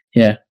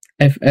 yeah,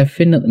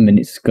 everything at the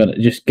minute's got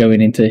just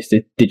going into this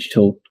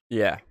digital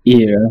era.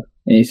 And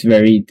it's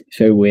very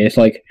weird. It's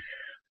like,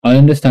 I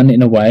understand it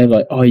in a way,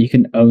 like, oh, you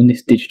can own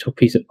this digital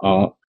piece of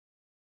art,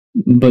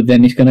 but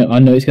then I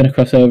know it's gonna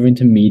cross over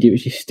into media,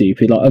 which is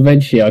stupid. Like,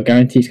 eventually, I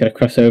guarantee it's gonna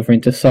cross over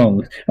into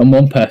songs, and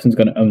one person's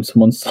gonna own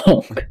someone's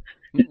song.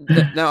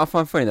 Now I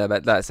find funny though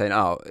about that, saying,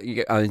 "Oh, you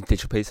get own a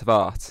digital piece of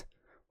art."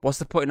 What's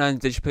the point in owning a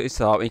digital piece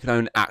of art when you can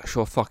own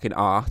actual fucking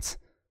art?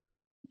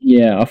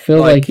 Yeah, I feel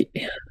like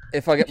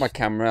if I get my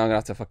camera, I'm gonna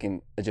have to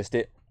fucking adjust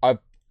it. I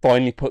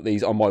finally put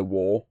these on my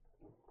wall.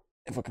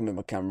 If I can move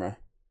my camera,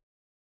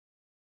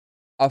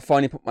 I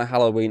finally put my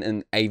Halloween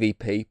and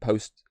AVP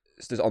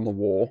posters on the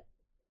wall.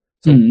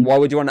 So why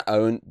would you want to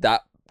own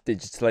that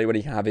digitally when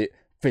you can have it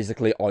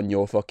physically on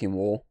your fucking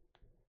wall?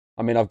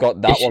 I mean, I've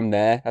got that one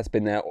there. That's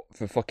been there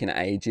for fucking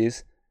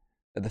ages.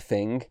 The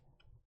Thing.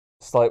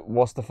 It's like,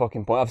 what's the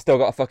fucking point? I've still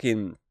got a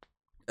fucking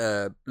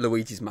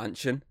Luigi's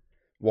Mansion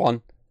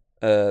 1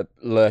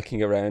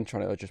 lurking around,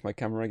 trying to adjust my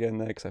camera again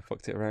there because I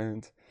fucked it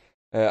around.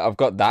 I've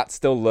got that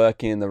still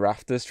lurking in the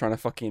rafters, trying to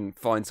fucking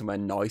find somewhere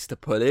nice to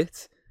put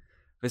it.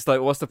 It's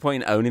like, what's the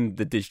point in owning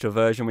the digital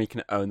version when you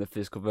can own the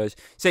physical version?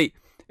 See,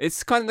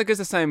 it's kind of like it's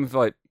the same with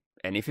like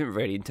anything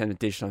really in terms of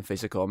digital and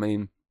physical. I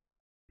mean,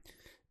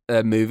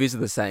 movies are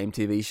the same,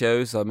 TV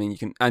shows. I mean,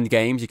 and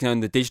games. You can own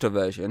the digital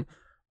version,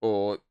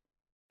 or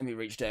let me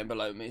reach down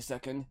below me a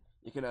second.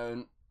 You can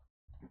own,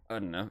 I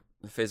don't know,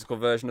 the physical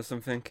version of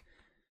something.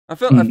 I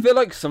feel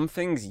like some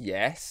things,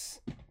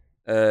 yes.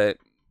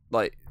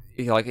 Like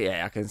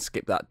yeah, I can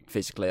skip that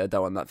physically. I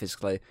don't want that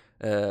physically.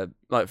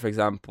 Like for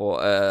example,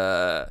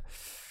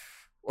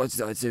 what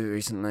did I do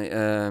recently?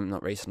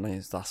 Not recently.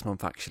 It's last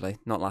month actually.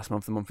 Not last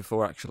month. The month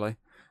before actually.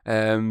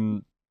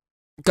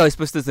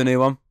 Ghostbusters, the new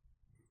one.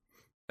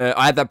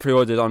 I had that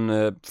pre-ordered on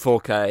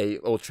 4K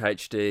Ultra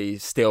HD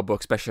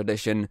Steelbook Special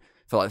Edition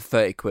for like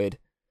 30 quid,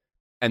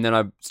 and then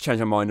I changed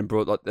my mind and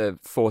brought like the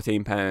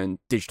 £14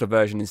 digital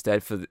version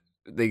instead for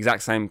the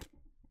exact same,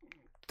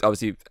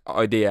 obviously,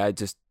 idea,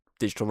 just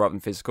digital rather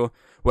than physical.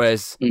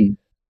 Whereas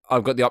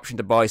I've got the option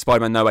to buy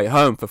Spider-Man No Way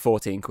Home for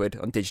 14 quid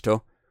on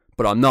digital,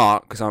 but I'm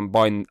not, because I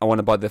want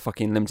to buy the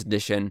fucking limited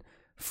edition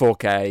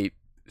 4K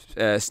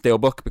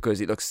Steelbook because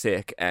it looks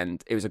sick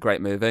and it was a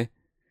great movie.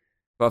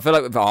 But I feel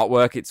like with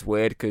artwork, it's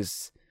weird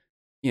because,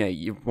 you know,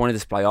 you want to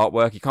display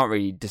artwork. You can't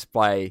really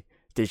display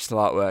digital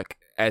artwork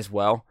as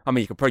well. I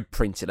mean, you could probably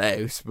print it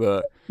out,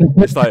 but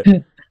it's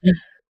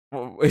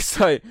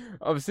like,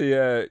 obviously,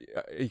 I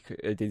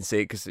didn't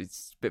see it because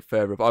it's a bit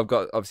further up. I've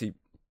got, obviously,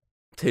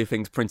 2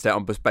 things printed out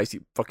on just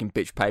basic fucking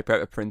bitch paper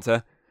out of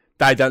printer.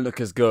 They don't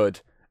look as good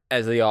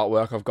as the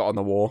artwork I've got on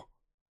the wall.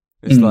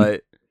 It's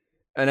like,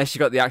 unless you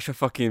got the actual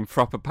fucking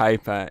proper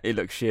paper, it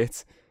looks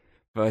shit.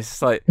 But it's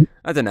just like,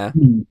 I don't know.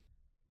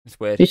 It's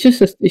weird. It's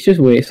just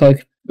weird. It's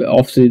like,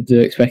 obviously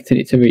they're expecting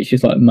it to reach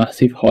just like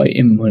massive height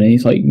in money.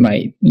 It's like,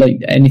 mate, like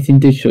anything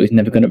digital is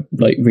never gonna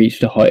like reach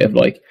the height of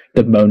like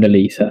the Mona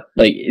Lisa.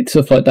 Like it's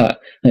stuff like that.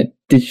 Like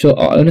digital,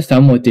 I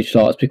understand why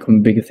digital art's become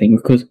a bigger thing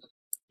because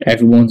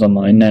everyone's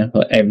online now.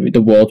 Like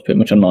the world's pretty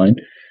much online.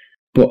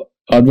 But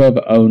I'd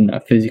rather own a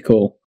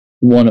physical,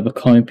 one of a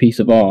kind piece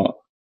of art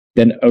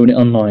than own it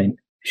online.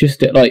 It's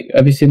just like,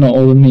 have you seen like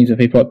all the memes where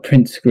people like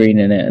print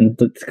screening it and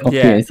copy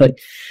it? It's like,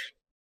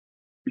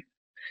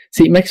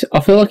 see, I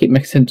feel like it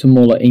makes sense to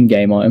more like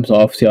in-game items.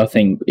 Obviously, I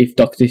think if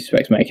Dr.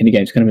 Disrespect's making a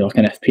game, it's going to be like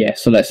an FPS.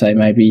 So let's say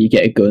maybe you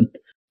get a gun,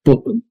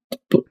 but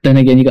then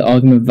again, you got the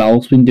argument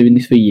Valve's been doing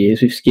this for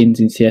years with skins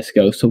in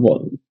CS:GO.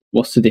 So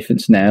what's the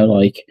difference now?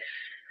 Like,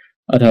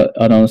 I don't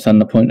understand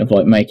the point of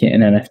like making it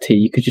an NFT.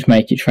 You could just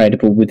make it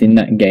tradable within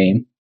that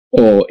game,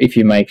 or if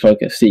you make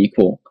like a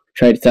sequel,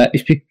 trade it out.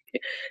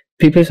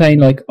 People are saying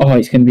like, oh,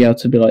 it's going to be able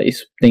to be like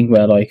this thing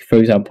where like, for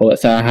example,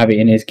 let's say I have it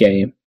in his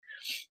game,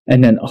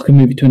 and then I can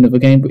move it to another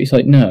game. But it's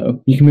like,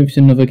 no, you can move it to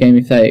another game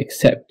if they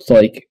accept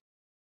like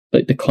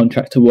the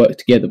contract to work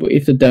together. But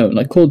if they don't,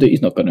 like Call of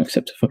Duty's not going to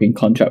accept a fucking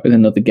contract with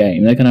another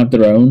game. They're going to have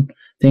their own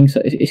thing.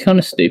 So it's kind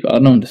of stupid. I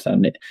don't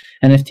understand it.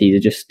 NFTs are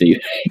just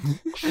stupid.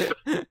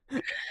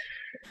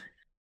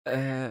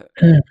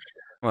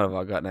 What have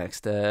I got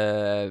next?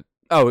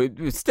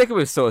 Sticking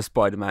with sort of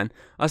Spider-Man.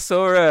 I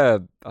saw,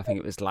 I think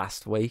it was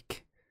last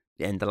week,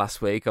 the end of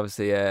last week.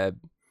 Obviously,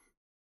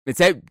 it's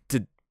out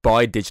to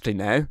buy digitally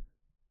now,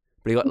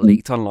 but it got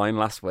leaked online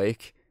last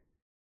week.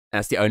 And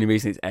that's the only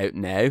reason it's out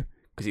now,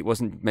 because it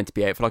wasn't meant to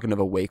be out for like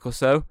another week or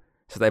so.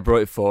 So they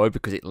brought it forward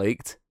because it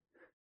leaked.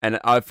 And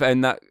I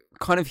found that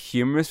kind of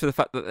humorous for the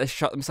fact that they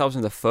shot themselves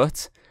in the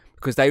foot,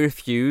 because they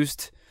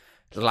refused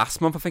last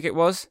month, I think it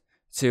was,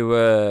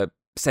 to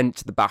send it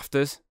to the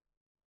BAFTAs.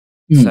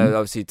 So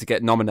obviously to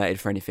get nominated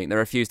for anything, they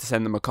refused to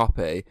send them a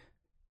copy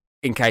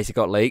in case it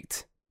got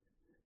leaked.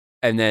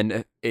 And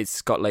then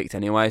it's got leaked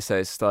anyway, so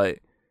it's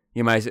like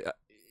you might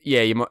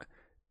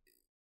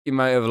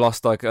have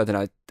lost like, I don't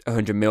know,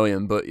 100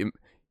 million, but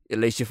at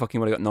least you fucking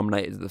would have got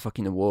nominated to the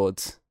fucking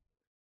awards.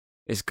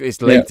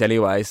 It's leaked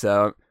anyway,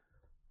 so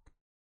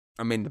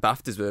I mean the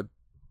BAFTAs were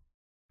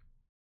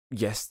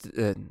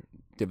the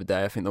other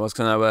day, I think there was,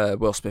 because I know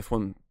Will Smith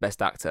won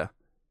Best Actor.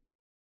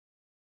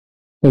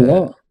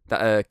 What?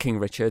 That King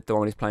Richard, the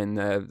one who's playing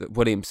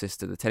William's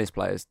sister, the tennis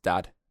player's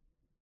dad.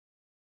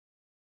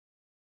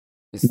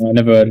 No, I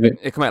never heard of it.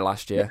 It came out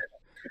last year.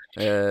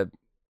 I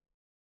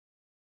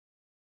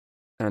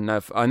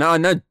know.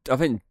 I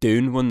think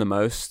Dune won the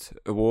most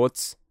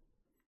awards.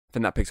 I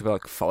think that picks up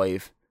like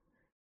 5.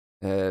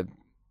 I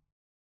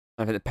think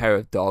The Power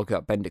of Dog,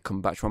 that Benedict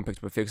Cumberbatch one, picks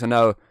up a few. Because I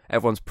know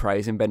everyone's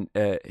praising him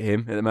at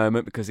the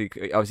moment, because he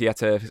obviously had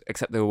to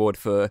accept the award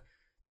for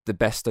the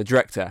best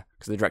director,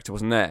 because the director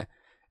wasn't there.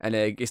 And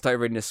he started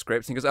reading the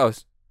script, and he goes, "Oh,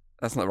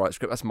 that's not the right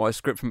script. That's my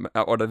script from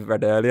what I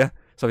read earlier."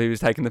 So he was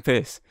taking the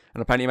piss,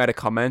 and apparently he made a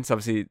comment,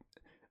 obviously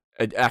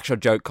an actual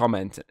joke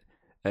comment,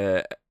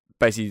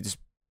 basically just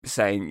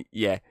saying,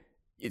 "Yeah,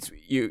 it's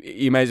you.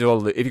 You may as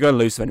well, if you're going to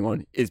lose to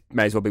anyone, it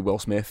may as well be Will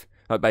Smith."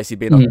 Like basically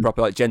being like a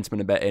proper like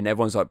gentleman about it, and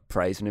everyone's like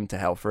praising him to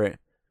hell for it.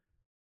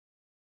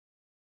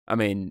 I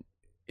mean,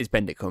 it's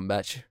Benedict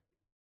Cumberbatch.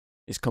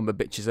 His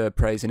Cumberbitches are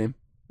praising him.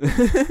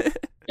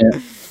 Yeah.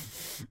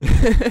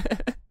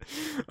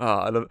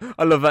 Oh,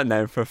 I love that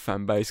name for a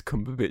fan base,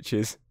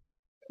 Cumberbitches.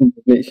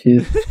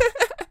 Bitches.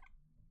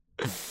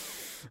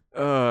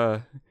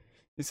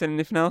 You said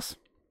anything else?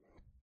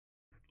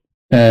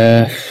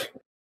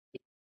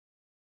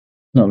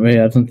 Not really.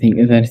 I don't think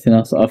there's anything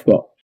else that I've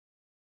got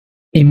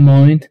in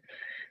mind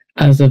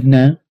as of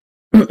now.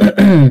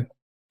 I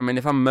mean,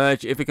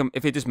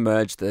 if we just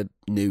merge the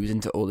news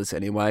into all this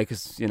anyway,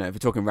 because if we're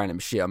talking random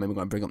shit, I mean, we're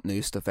going to bring up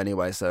news stuff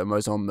anyway, so I might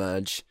as well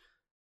merge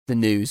the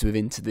news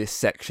into this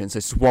section. So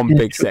it's one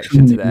big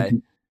section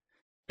today.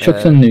 Chuck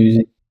some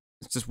news.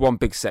 It's just one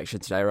big section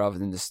today rather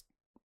than just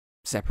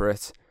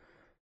separate.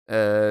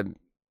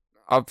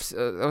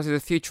 Obviously, a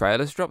few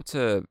trailers dropped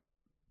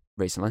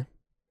recently,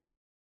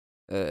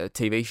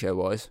 TV show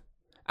wise,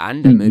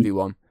 and a movie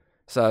one.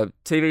 So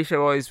TV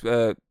show wise,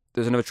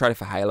 there's another trailer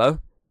for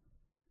Halo,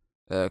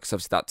 because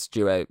obviously that's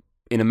due out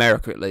in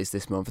America at least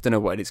this month. I don't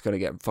know when it's going to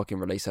get fucking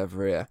released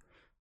over here.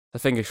 So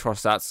fingers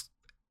crossed that's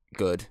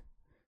good.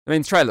 I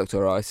mean, the trailer looked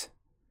alright.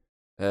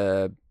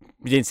 You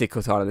didn't see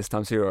Cortana this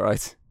time, so you're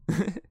alright.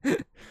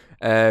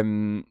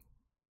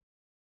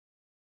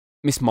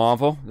 Miss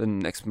Marvel, the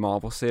next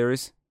Marvel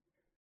series,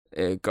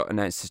 it got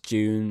announced as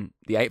June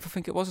the 8th, I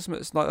think it was, or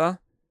something like that.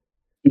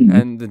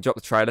 And they dropped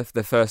the trailer,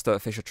 the first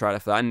official trailer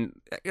for that, and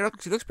it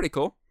looks pretty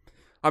cool.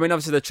 I mean,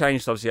 obviously they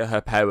changed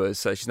her powers,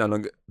 so she's no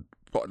longer,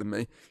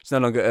 she's no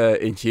longer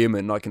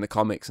inhuman like in the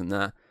comics and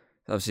that.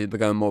 Obviously they're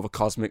going more of a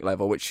cosmic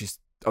level, which is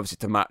obviously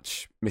to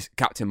match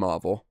Captain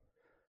Marvel.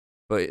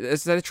 But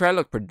the trailer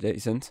looked pretty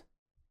decent.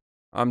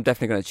 I'm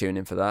definitely going to tune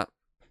in for that,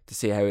 to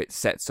see how it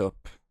sets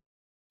up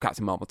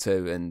Captain Marvel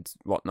 2 and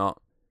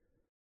whatnot.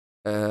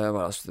 What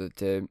else did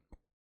they do?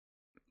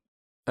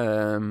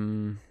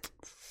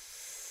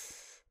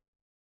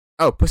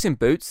 Puss in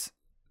Boots.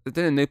 They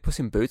did a new Puss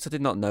in Boots. I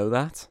did not know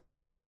that.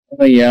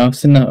 Oh yeah, I've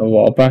seen that a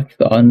while back.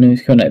 That I knew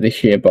it's coming out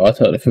this year, but I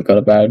totally forgot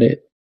about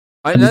it.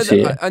 I know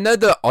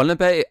they're on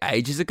about it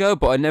ages ago,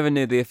 but I never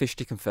knew they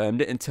officially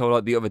confirmed it until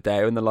like the other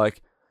day when they're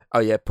like, "Oh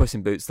yeah, Puss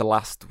in Boots: The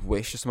Last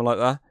Wish" or something like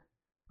that,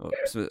 or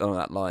something on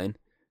that line.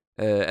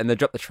 And they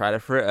dropped the trailer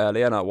for it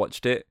earlier, and I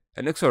watched it.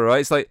 It looks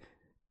alright. It's like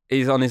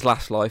he's on his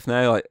last life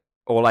now. Like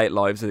all 8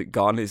 lives are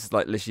gone. It's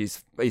like literally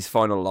his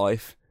final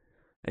life,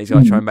 and he's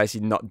got to try and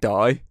basically not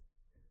die.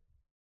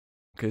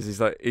 Because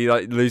he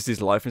loses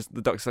his life, and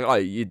the doctor's like, "Oh,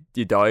 you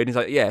died." And he's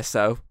like, "Yeah,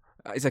 so."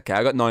 It's okay,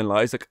 I got 9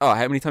 lives. Like, "Oh,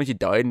 how many times you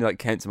died?" And he like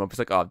counts them up. It's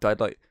like, "Oh, I've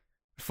died like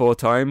 4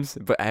 times."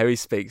 But how he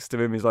speaks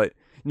to him is like,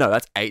 "No,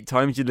 that's 8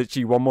 times. You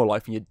literally 1 more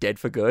life and you're dead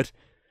for good."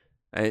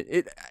 And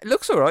it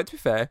looks alright, to be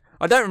fair.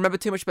 I don't remember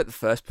too much about the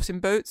first Puss in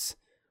Boots.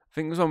 I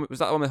think was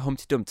that the one with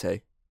Humpty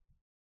Dumpty?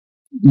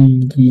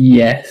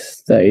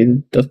 Yes, I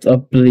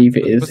believe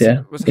it is.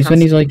 Yeah, Was it's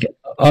when he's like,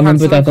 I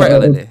remember Hansel and that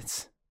Gretel in little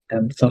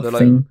it? stuff They're like,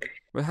 thing.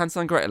 with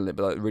Hansel and Gretel in it,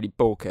 but like really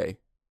bulky.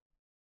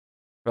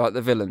 Like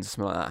the villains or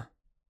something like that.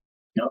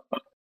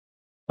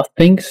 I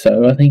think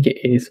so. I think it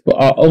is. But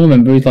I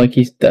remember it's like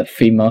he's that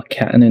female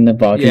cat and then the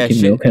bar Yeah,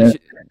 drinking milk in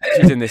it.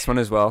 she's in this one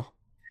as well.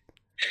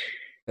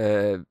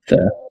 So,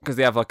 Because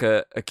they have like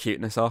a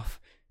cuteness off.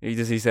 He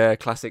does his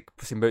classic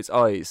Puss in Boots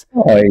eyes.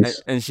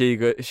 eyes. And she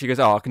goes,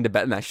 oh, I can do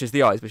better than that. She does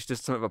the eyes, but she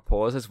does some of her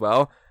paws as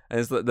well. And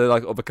it's like, the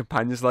like other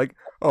companions like,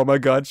 oh my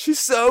god, she's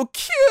so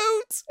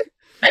cute.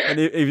 And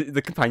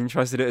the companion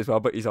tries to do it as well,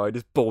 but his eye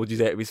just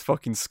bulges out of his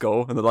fucking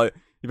skull. And they're like,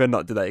 you better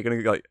not do that. You're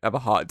gonna like have a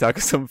heart attack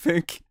or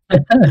something.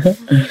 But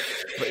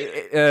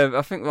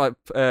I think like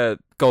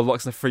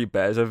Goldilocks and the Three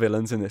Bears are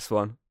villains in this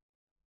one.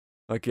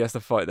 Like he has to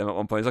fight them at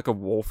one point. It's like a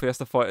wolf he has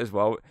to fight as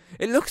well.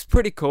 It looks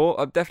pretty cool.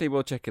 I definitely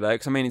will check it out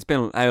because I mean it's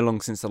been how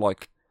long since I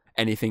like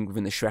anything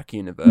within the Shrek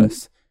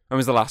universe. When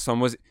was the last one?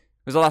 Was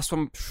the last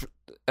one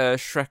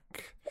Shrek?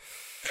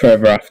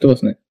 Forever After,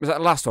 wasn't it? Was that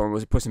the last one? Or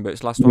was it Puss in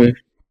Boots? Last one?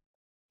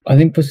 I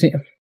think Pussy. I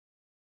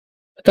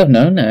don't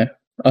know now.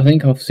 I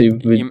think obviously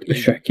with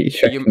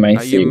Shrek main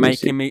series.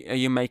 Are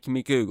you making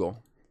me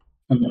Google?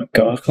 Oh my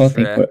god, I can't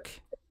think of it.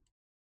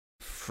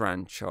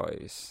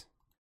 Franchise.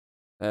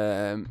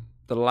 The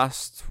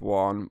last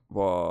one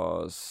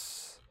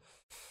was.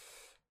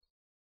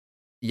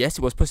 Yes,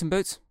 it was Puss in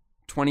Boots.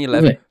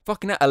 2011. Really?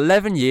 Fucking hell,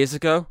 11 years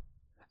ago.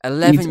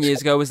 11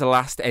 years ago was the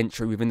last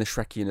entry within the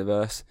Shrek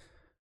universe.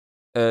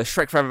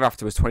 Shrek Forever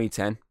After was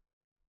 2010.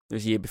 It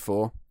was a year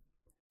before.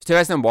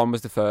 2001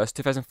 was the first,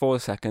 2004 the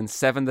second,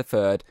 7 the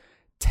third,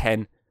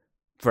 10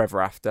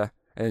 Forever After,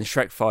 and then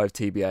Shrek 5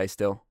 TBA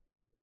still.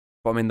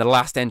 But I mean, the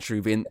last entry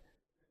within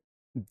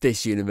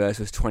this universe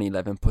was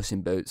 2011 Puss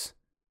in Boots.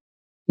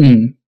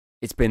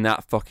 It's been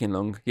that fucking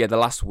long. Yeah, The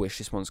Last Wish,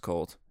 this one's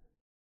called.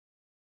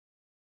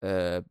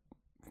 But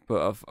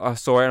I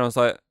saw it and I was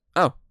like,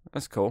 oh,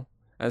 that's cool.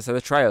 And so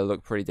the trailer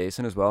looked pretty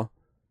decent as well.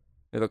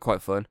 It looked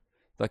quite fun.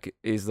 Like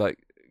he's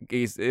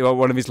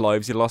one of his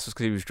lives he lost was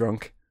because he was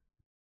drunk.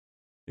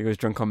 He was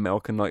drunk on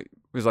milk and like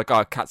it was like,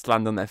 oh, cats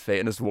land on their feet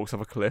and just walks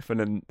off a cliff and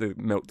then the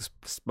milk just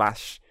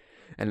splash,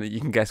 and you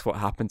can guess what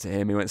happened to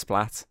him. He went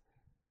splat.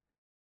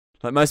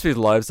 Like most of his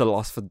lives are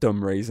lost for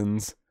dumb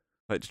reasons,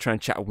 like to try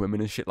and chat with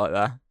women and shit like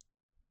that.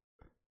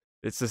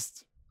 It's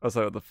just I was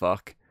like, what the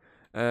fuck.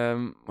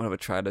 What other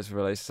trailers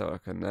released so I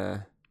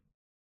can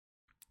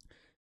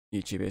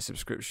YouTube a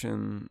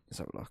subscription. Let's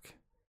have a look.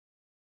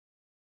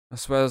 I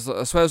swear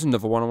there's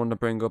another one I want to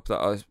bring up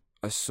that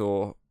I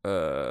saw.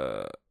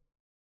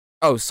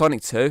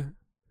 Sonic 2.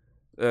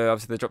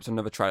 Obviously they dropped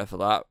another trailer for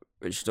that,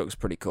 which looks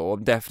pretty cool.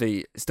 I'm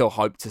definitely still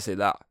hyped to see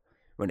that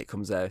when it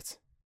comes out. So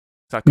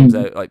that comes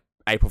out like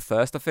April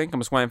 1st, I think.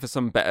 I'm just waiting for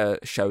some better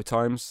show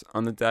times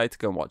on the day to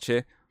go and watch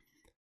it.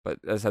 But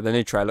as I said, the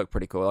new trailer looked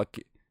pretty cool.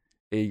 Like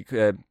he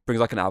brings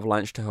like an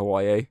avalanche to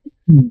Hawaii,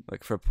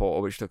 like for a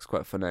portal, which looks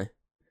quite funny.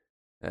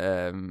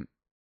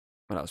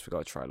 What else we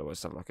got a trailer?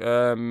 What's something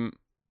like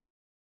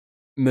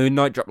Moon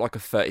Knight dropped like a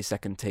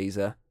 30-second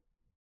teaser,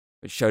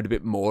 which showed a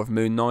bit more of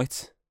Moon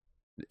Knight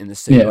in the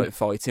suit, like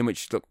fighting,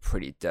 which looked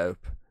pretty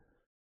dope.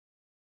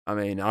 I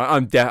mean,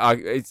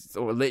 it's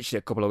literally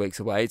a couple of weeks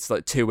away. It's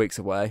like 2 weeks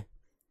away.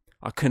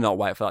 I cannot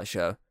wait for that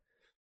show.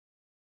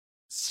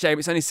 Shame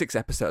it's only 6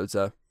 episodes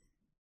though.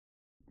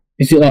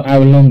 Is it like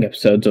hour-long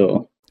episodes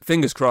or?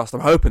 Fingers crossed.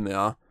 I'm hoping they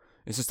are.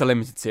 It's just a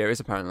limited series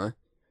apparently,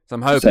 so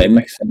I'm hoping. So it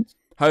makes sense.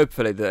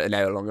 Hopefully they're an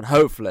hour long, and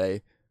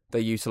hopefully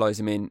they utilize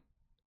him in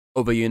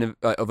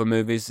other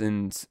movies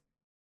and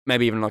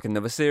maybe even like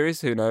another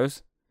series. Who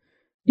knows?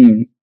 What's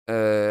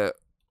the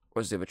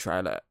other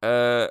trailer?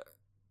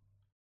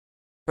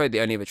 Probably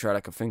the only other trailer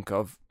I can think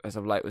of as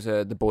of late was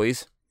The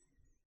Boys.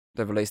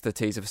 They've released the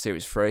teaser for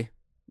Series 3,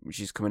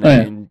 which is coming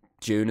out in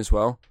June as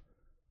well.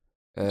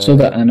 So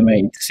that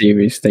animated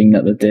series thing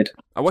that they did.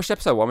 I watched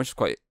episode 1, which was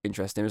quite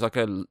interesting. It was like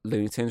a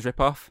Looney Tunes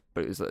rip-off,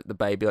 but it was like the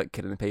baby like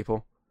killing the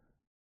people.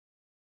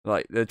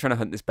 Like they're trying to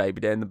hunt this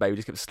baby down, and the baby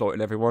just kept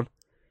slaughtering everyone.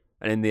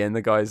 And in the end,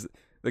 the guys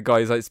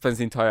like spends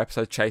the entire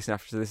episode chasing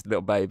after this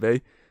little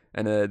baby,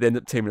 and they end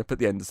up teaming up at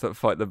the end to sort of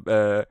fight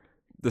the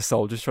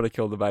soldiers trying to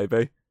kill the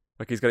baby.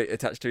 Like he's got it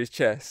attached to his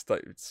chest,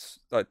 like it's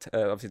like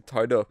obviously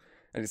tied up,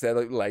 and it's there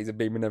like laser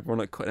beaming everyone,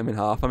 like cutting them in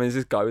half. I mean, there's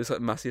this guy with like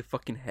a massive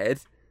fucking head,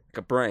 like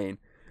a brain,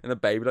 and the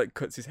baby like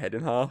cuts his head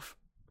in half,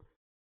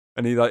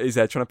 and he's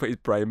there trying to put his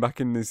brain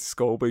back in his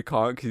skull, but he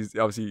can't because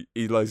obviously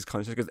he loses his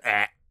consciousness. Goes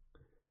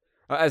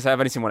As I've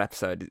only seen one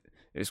episode,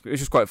 it was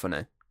just quite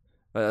funny.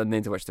 I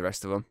need to watch the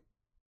rest of them.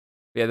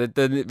 Yeah,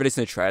 they're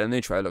releasing a trailer. The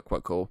new trailer looked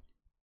quite cool.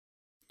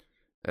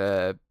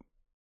 There's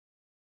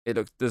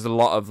a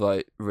lot of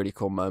like really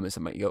cool moments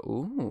that make you go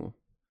ooh.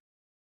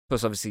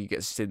 Plus, obviously, you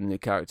get to see the new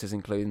characters,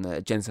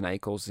 including Jensen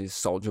Ackles, his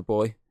Soldier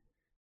Boy,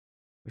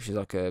 which is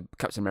like a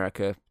Captain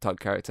America type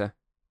character.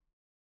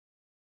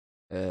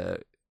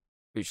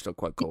 Which looked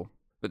quite cool.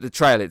 But the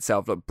trailer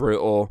itself looked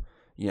brutal.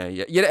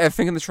 you had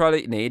everything in the trailer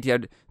that you need. You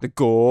had the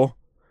gore,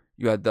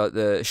 you had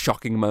the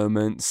shocking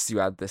moments, you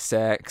had the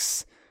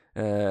sex,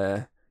 you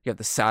had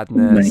the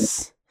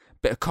sadness,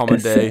 bit of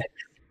comedy.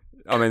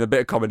 I mean, the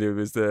bit of comedy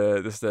was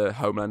the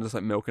Homelander just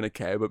like milking a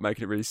cow, but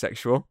making it really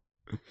sexual.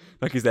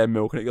 Like he's there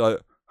milking it, like.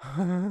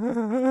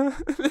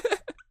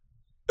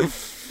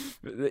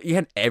 You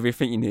had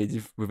everything you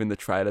needed within the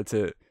trailer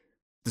to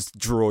just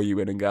draw you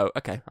in and go,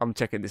 okay, I'm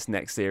checking this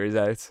next series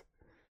out.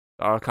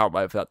 I can't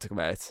wait for that to come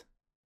out.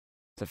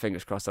 So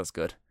fingers crossed, that's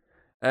good.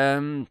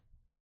 Trying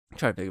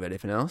to think of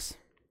anything else.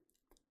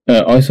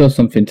 I saw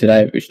something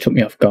today which took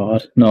me off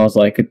guard, and I was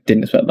like, I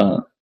didn't expect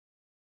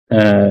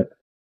that.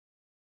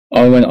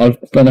 When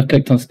I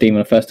clicked on Steam on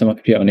the first time on my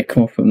computer, and it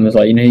come up and was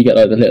like, you get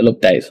like the little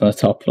updates on the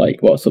top, like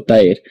what's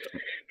updated.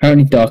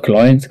 Apparently, Dark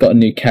Alliance got a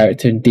new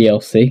character in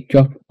DLC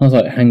drop. I was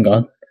like, hang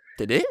on.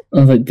 Did it?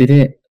 I was like, did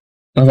it?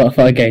 I was like, I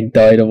thought the game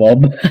died a while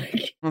back.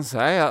 I'll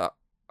say, I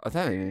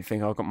don't even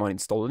think I've got mine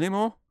installed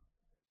anymore.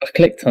 I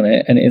clicked on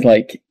it, and it's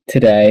like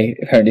today.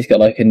 Apparently, it's got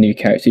like a new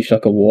character. It's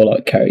like a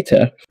warlock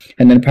character.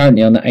 And then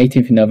apparently on the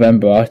 18th of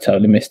November, I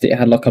totally missed it. It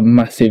had like a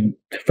massive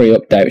free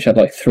update, which had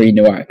like 3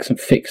 new acts and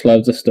fixed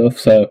loads of stuff.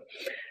 So,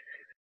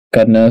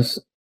 God knows,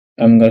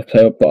 I'm going to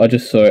play up. But I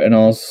just saw it, and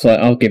I was like,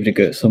 I'll give it a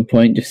go at some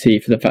point, just see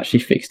if they've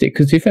actually fixed it.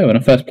 Because to be fair, when I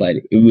first played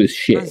it, it was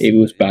shit. It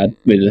was bad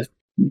with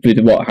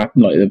what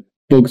happened, like the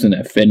bugs and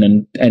everything,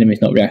 and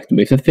enemies not reacting.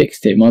 But if they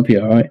fixed it, it might be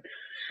alright.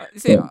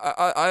 See,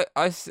 I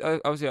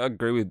obviously I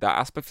agree with that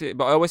aspect of it,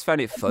 but I always found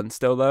it fun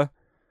still though,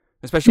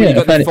 especially when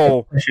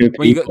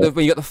you got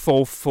the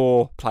full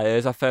 4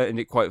 players. I found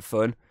it quite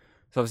fun.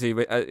 So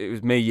obviously it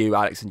was me, you,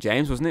 Alex, and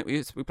James, wasn't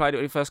it? We played it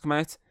when it first came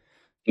out.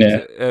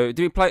 Yeah. Did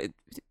we play it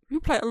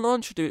at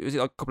launch? Or was it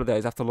like a couple of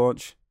days after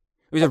launch?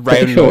 It was a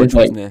round launch,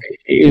 wasn't it?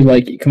 It was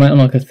like it came out on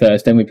like a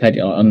Thursday, and we played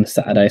it on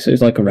Saturday, so it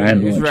was like a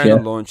round launch. It was a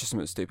round launch or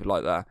something stupid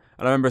like that.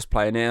 And I remember us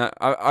playing it.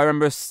 I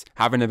remember us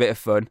having a bit of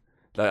fun.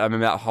 Like, I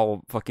remember that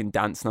whole fucking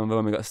dance number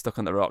when we got stuck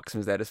on the rocks and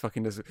was there just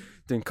fucking just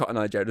doing Cotton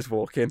Eye Joe just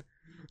walking.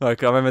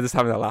 Like, I remember just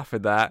having a laugh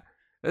with that.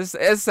 As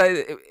I say,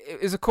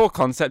 it was a core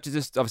concept. It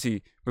just,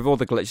 obviously, with all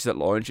the glitches at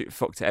launch, it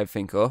fucked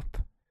everything up.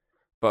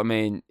 But, I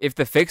mean, if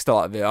they fixed a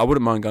lot of it, I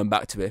wouldn't mind going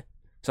back to it.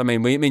 So, I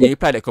mean, me and you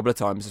played it a couple of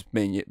times,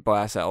 me and you, by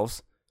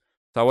ourselves.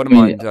 So, I wouldn't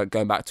mind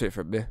going back to it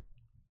for a bit.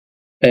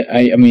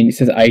 I mean, it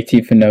says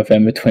 18th of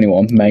November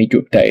 21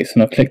 major updates,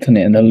 and I've clicked on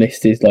it, and the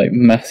list is like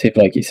massive.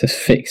 Like it says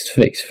fixed,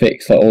 like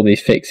all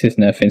these fixes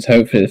and everything. So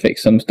hopefully they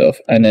fix some stuff.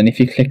 And then if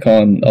you click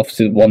on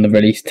obviously the one that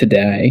released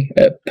today,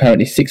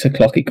 apparently 6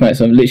 o'clock it came out.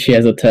 So literally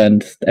as I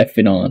turned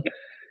everything on,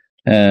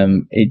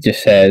 it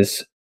just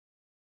says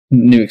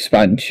new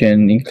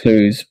expansion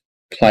includes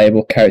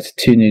playable character,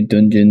 2 new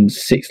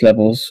dungeons, 6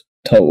 levels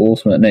total.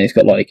 And then it's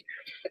got like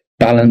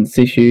balance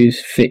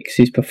issues,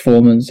 fixes,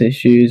 performance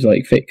issues,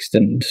 like fixed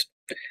and.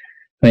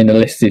 I mean, the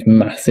list is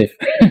massive.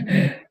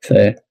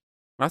 So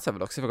Let's have a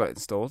look, see if I got it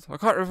installed. I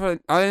can't remember.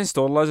 I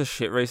installed loads of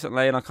shit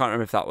recently, and I can't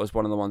remember if that was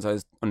one of the ones I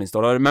was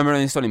uninstalled. I remember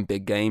installing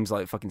big games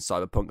like fucking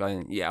Cyberpunk,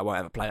 going, yeah, I won't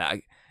ever play that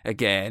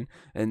again,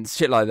 and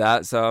shit like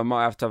that. So I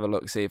might have to have a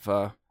look, see if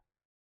I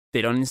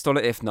did uninstall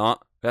it. If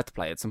not, we have to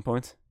play it at some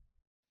point.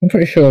 I'm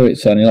pretty sure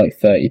it's only like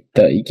 30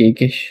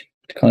 gig-ish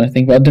kind of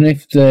thing. But I don't know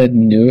if the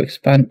new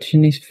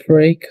expansion is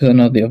free, because I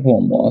know the other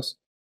one was.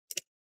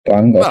 But I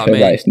haven't got to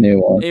about its new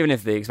one. Even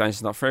if the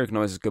expansion's not free, we can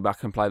always just go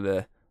back and play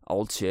the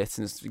old shit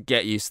and just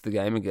get used to the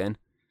game again.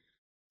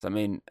 So, I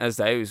mean, as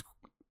I say,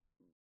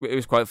 it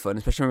was quite fun,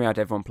 especially when we had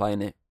everyone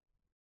playing it.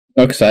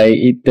 Like I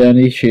say, the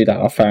only issue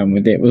that I found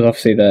with it was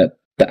obviously that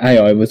the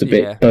AI was a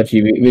bit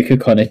dodgy. We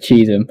could kind of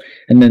cheese them,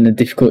 and then the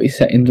difficulty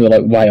settings were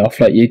like way off.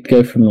 Like you'd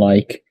go from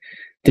like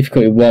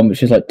difficulty 1,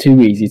 which is like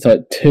too easy, to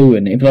like 2,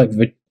 and it'd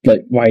be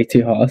like way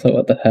too hard. I was like,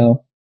 what the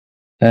hell?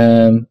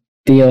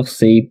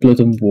 DLC Blood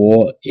and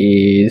War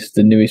is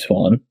the newest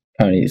one.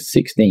 Apparently it's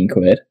 16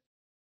 quid.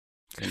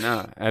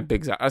 No,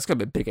 that's got to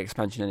be a big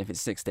expansion, and if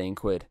it's 16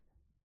 quid.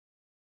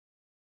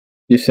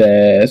 It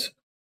says,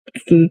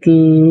 let's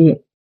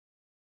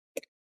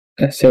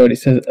see what it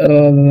says.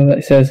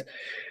 It says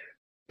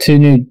 2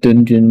 new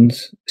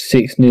dungeons,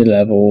 6 new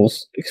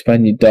levels,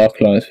 expand your Dark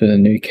Alliance with a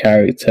new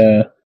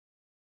character.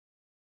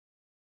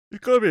 It's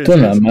got to be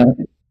doesn't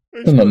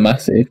look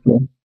massive,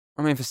 but...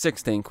 I mean, for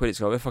 16 quid, it's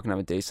got to be fucking have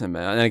a decent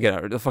amount. And then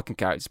again, the fucking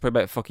character's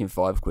probably about fucking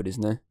 5 quid,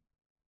 isn't it?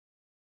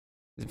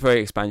 It's probably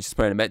expansion, it's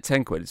probably about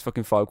 10 quid. It's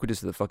fucking 5 quid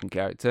just for the fucking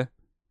character.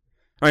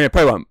 I mean,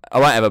 I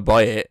won't ever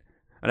buy it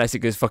unless it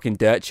goes fucking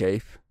dirt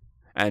cheap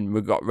and we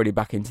got really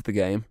back into the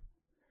game.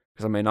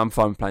 Because, I mean, I'm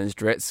fine playing as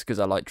Dritz because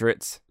I like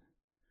Dritz.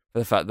 For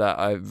the fact that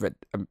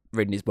I'm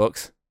reading his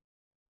books.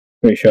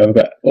 Pretty sure I've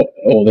got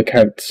all the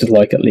characters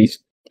like at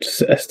least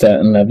a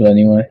certain level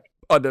anyway.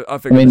 I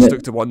think I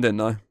stuck to one,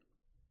 didn't I?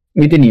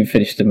 We didn't even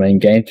finish the main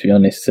game, to be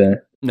honest.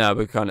 No,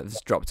 we kind of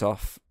just dropped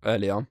off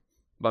early on.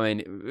 But I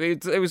mean,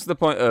 it was the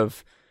point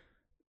of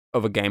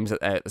other games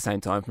at the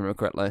same time, if I remember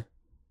correctly.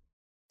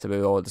 So we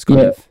were all just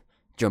kind of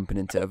jumping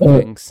into other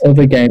things.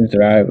 Other games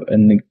are out,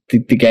 and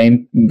the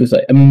game was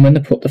like, I mean, when they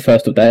put the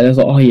first update, I was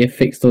like, oh yeah,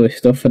 fixed all this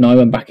stuff. And I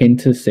went back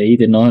into C,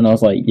 didn't I? And I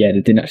was like, yeah,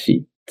 they didn't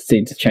actually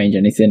seem to change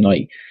anything.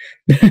 Like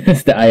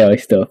the AI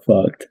stuff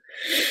fucked.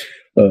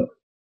 But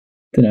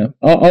don't know.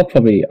 I'll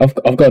probably I've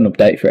got an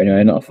update for it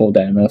anyway, not a full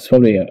download. I'll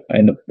probably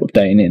end up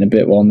updating it in a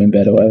bit while I'm in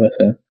bed or whatever.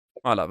 So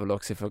I'll have a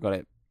look, see if I've got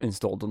it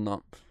installed or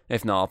not.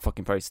 If not, I'll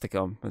fucking probably stick it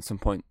on at some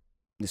point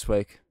this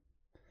week.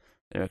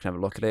 Anyway, I can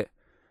have a look at it.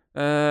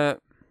 I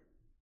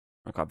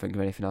can't think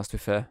of anything else, to be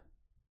fair.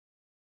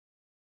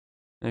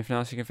 Anything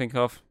else you can think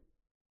of?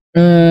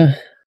 no,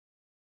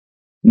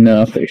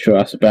 I'm pretty sure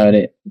that's about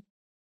it.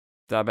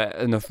 I bet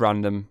enough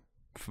random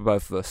for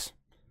both of us.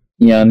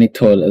 Yeah, I need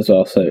toilet as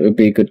well, so it would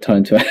be a good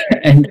time to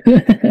end.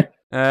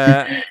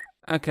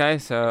 Okay,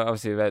 so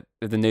obviously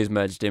with the news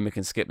merged in, we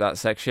can skip that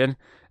section.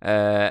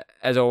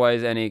 As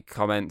always, any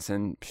comments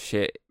and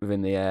shit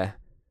within the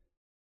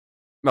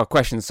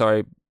questions,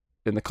 sorry,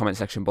 in the comment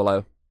section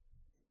below.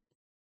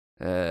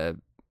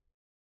 And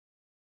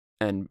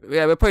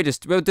yeah,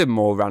 we'll do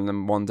more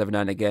random ones every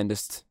now and again.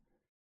 Just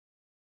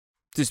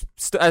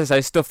as I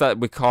say, stuff that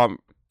we can't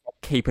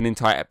keep an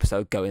entire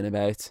episode going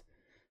about.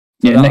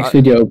 Yeah, next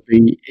video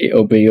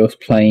it'll be us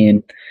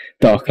playing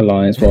Dark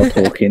Alliance while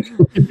talking.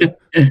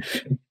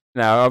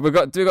 No, we've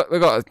got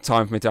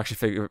time for me to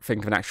actually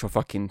think of an actual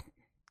fucking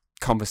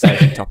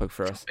conversation topic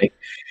for us.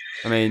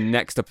 I mean,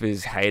 next up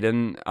is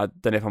Hayden. I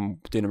don't know if I'm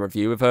doing a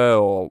review of her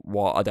or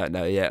what. I don't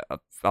know yet.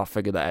 I'll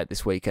figure that out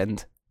this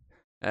weekend.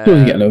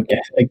 We'll get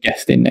a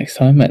guest in next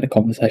time, make the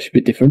conversation a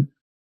bit different.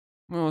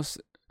 Well,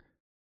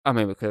 I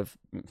mean, we could have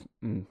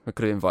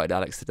invited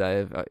Alex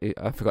today.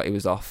 I forgot he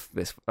was off.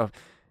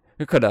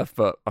 We could have,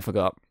 but I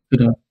forgot.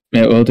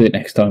 Yeah, we'll do it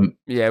next time.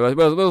 Yeah,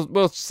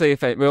 we'll see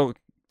if we'll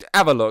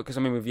have a look, because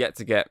I mean we've yet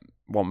to get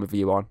one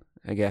review on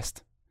a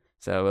guest,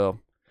 so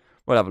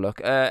we'll have a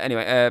look.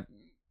 Anyway,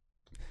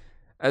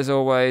 as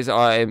always,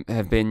 I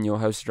have been your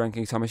host,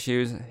 Drinking Thomas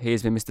Hughes. He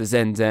has been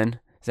Mr.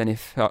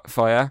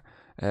 Zenifire,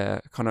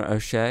 Connor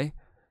O'Shea,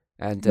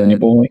 and Zenny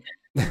boy,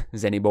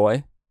 Zenny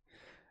boy,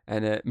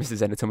 and Mr.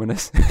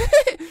 Zenitominus.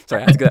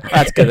 Sorry, I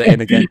had to get that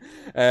in again.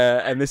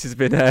 And this has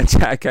been a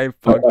Chat Game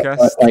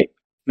podcast. Wait,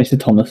 Mr.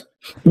 Thomas.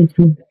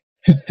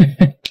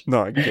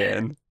 Not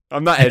again.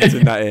 I'm not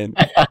editing that in.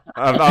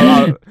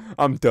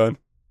 I'm done.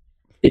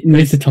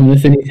 Mr.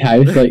 Thomas in his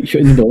house, like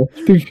shutting the door.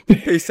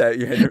 Peace out,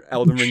 you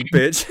Elden Ring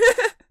bitch.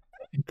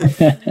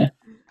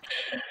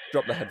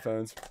 Drop the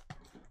headphones.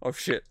 Oh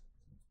shit.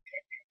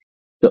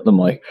 Drop the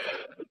mic.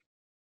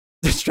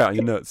 Straight on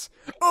your nuts.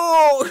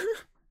 Oh.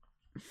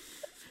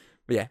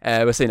 But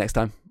yeah, we'll see you next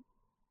time.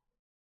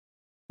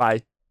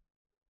 Bye.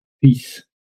 Peace.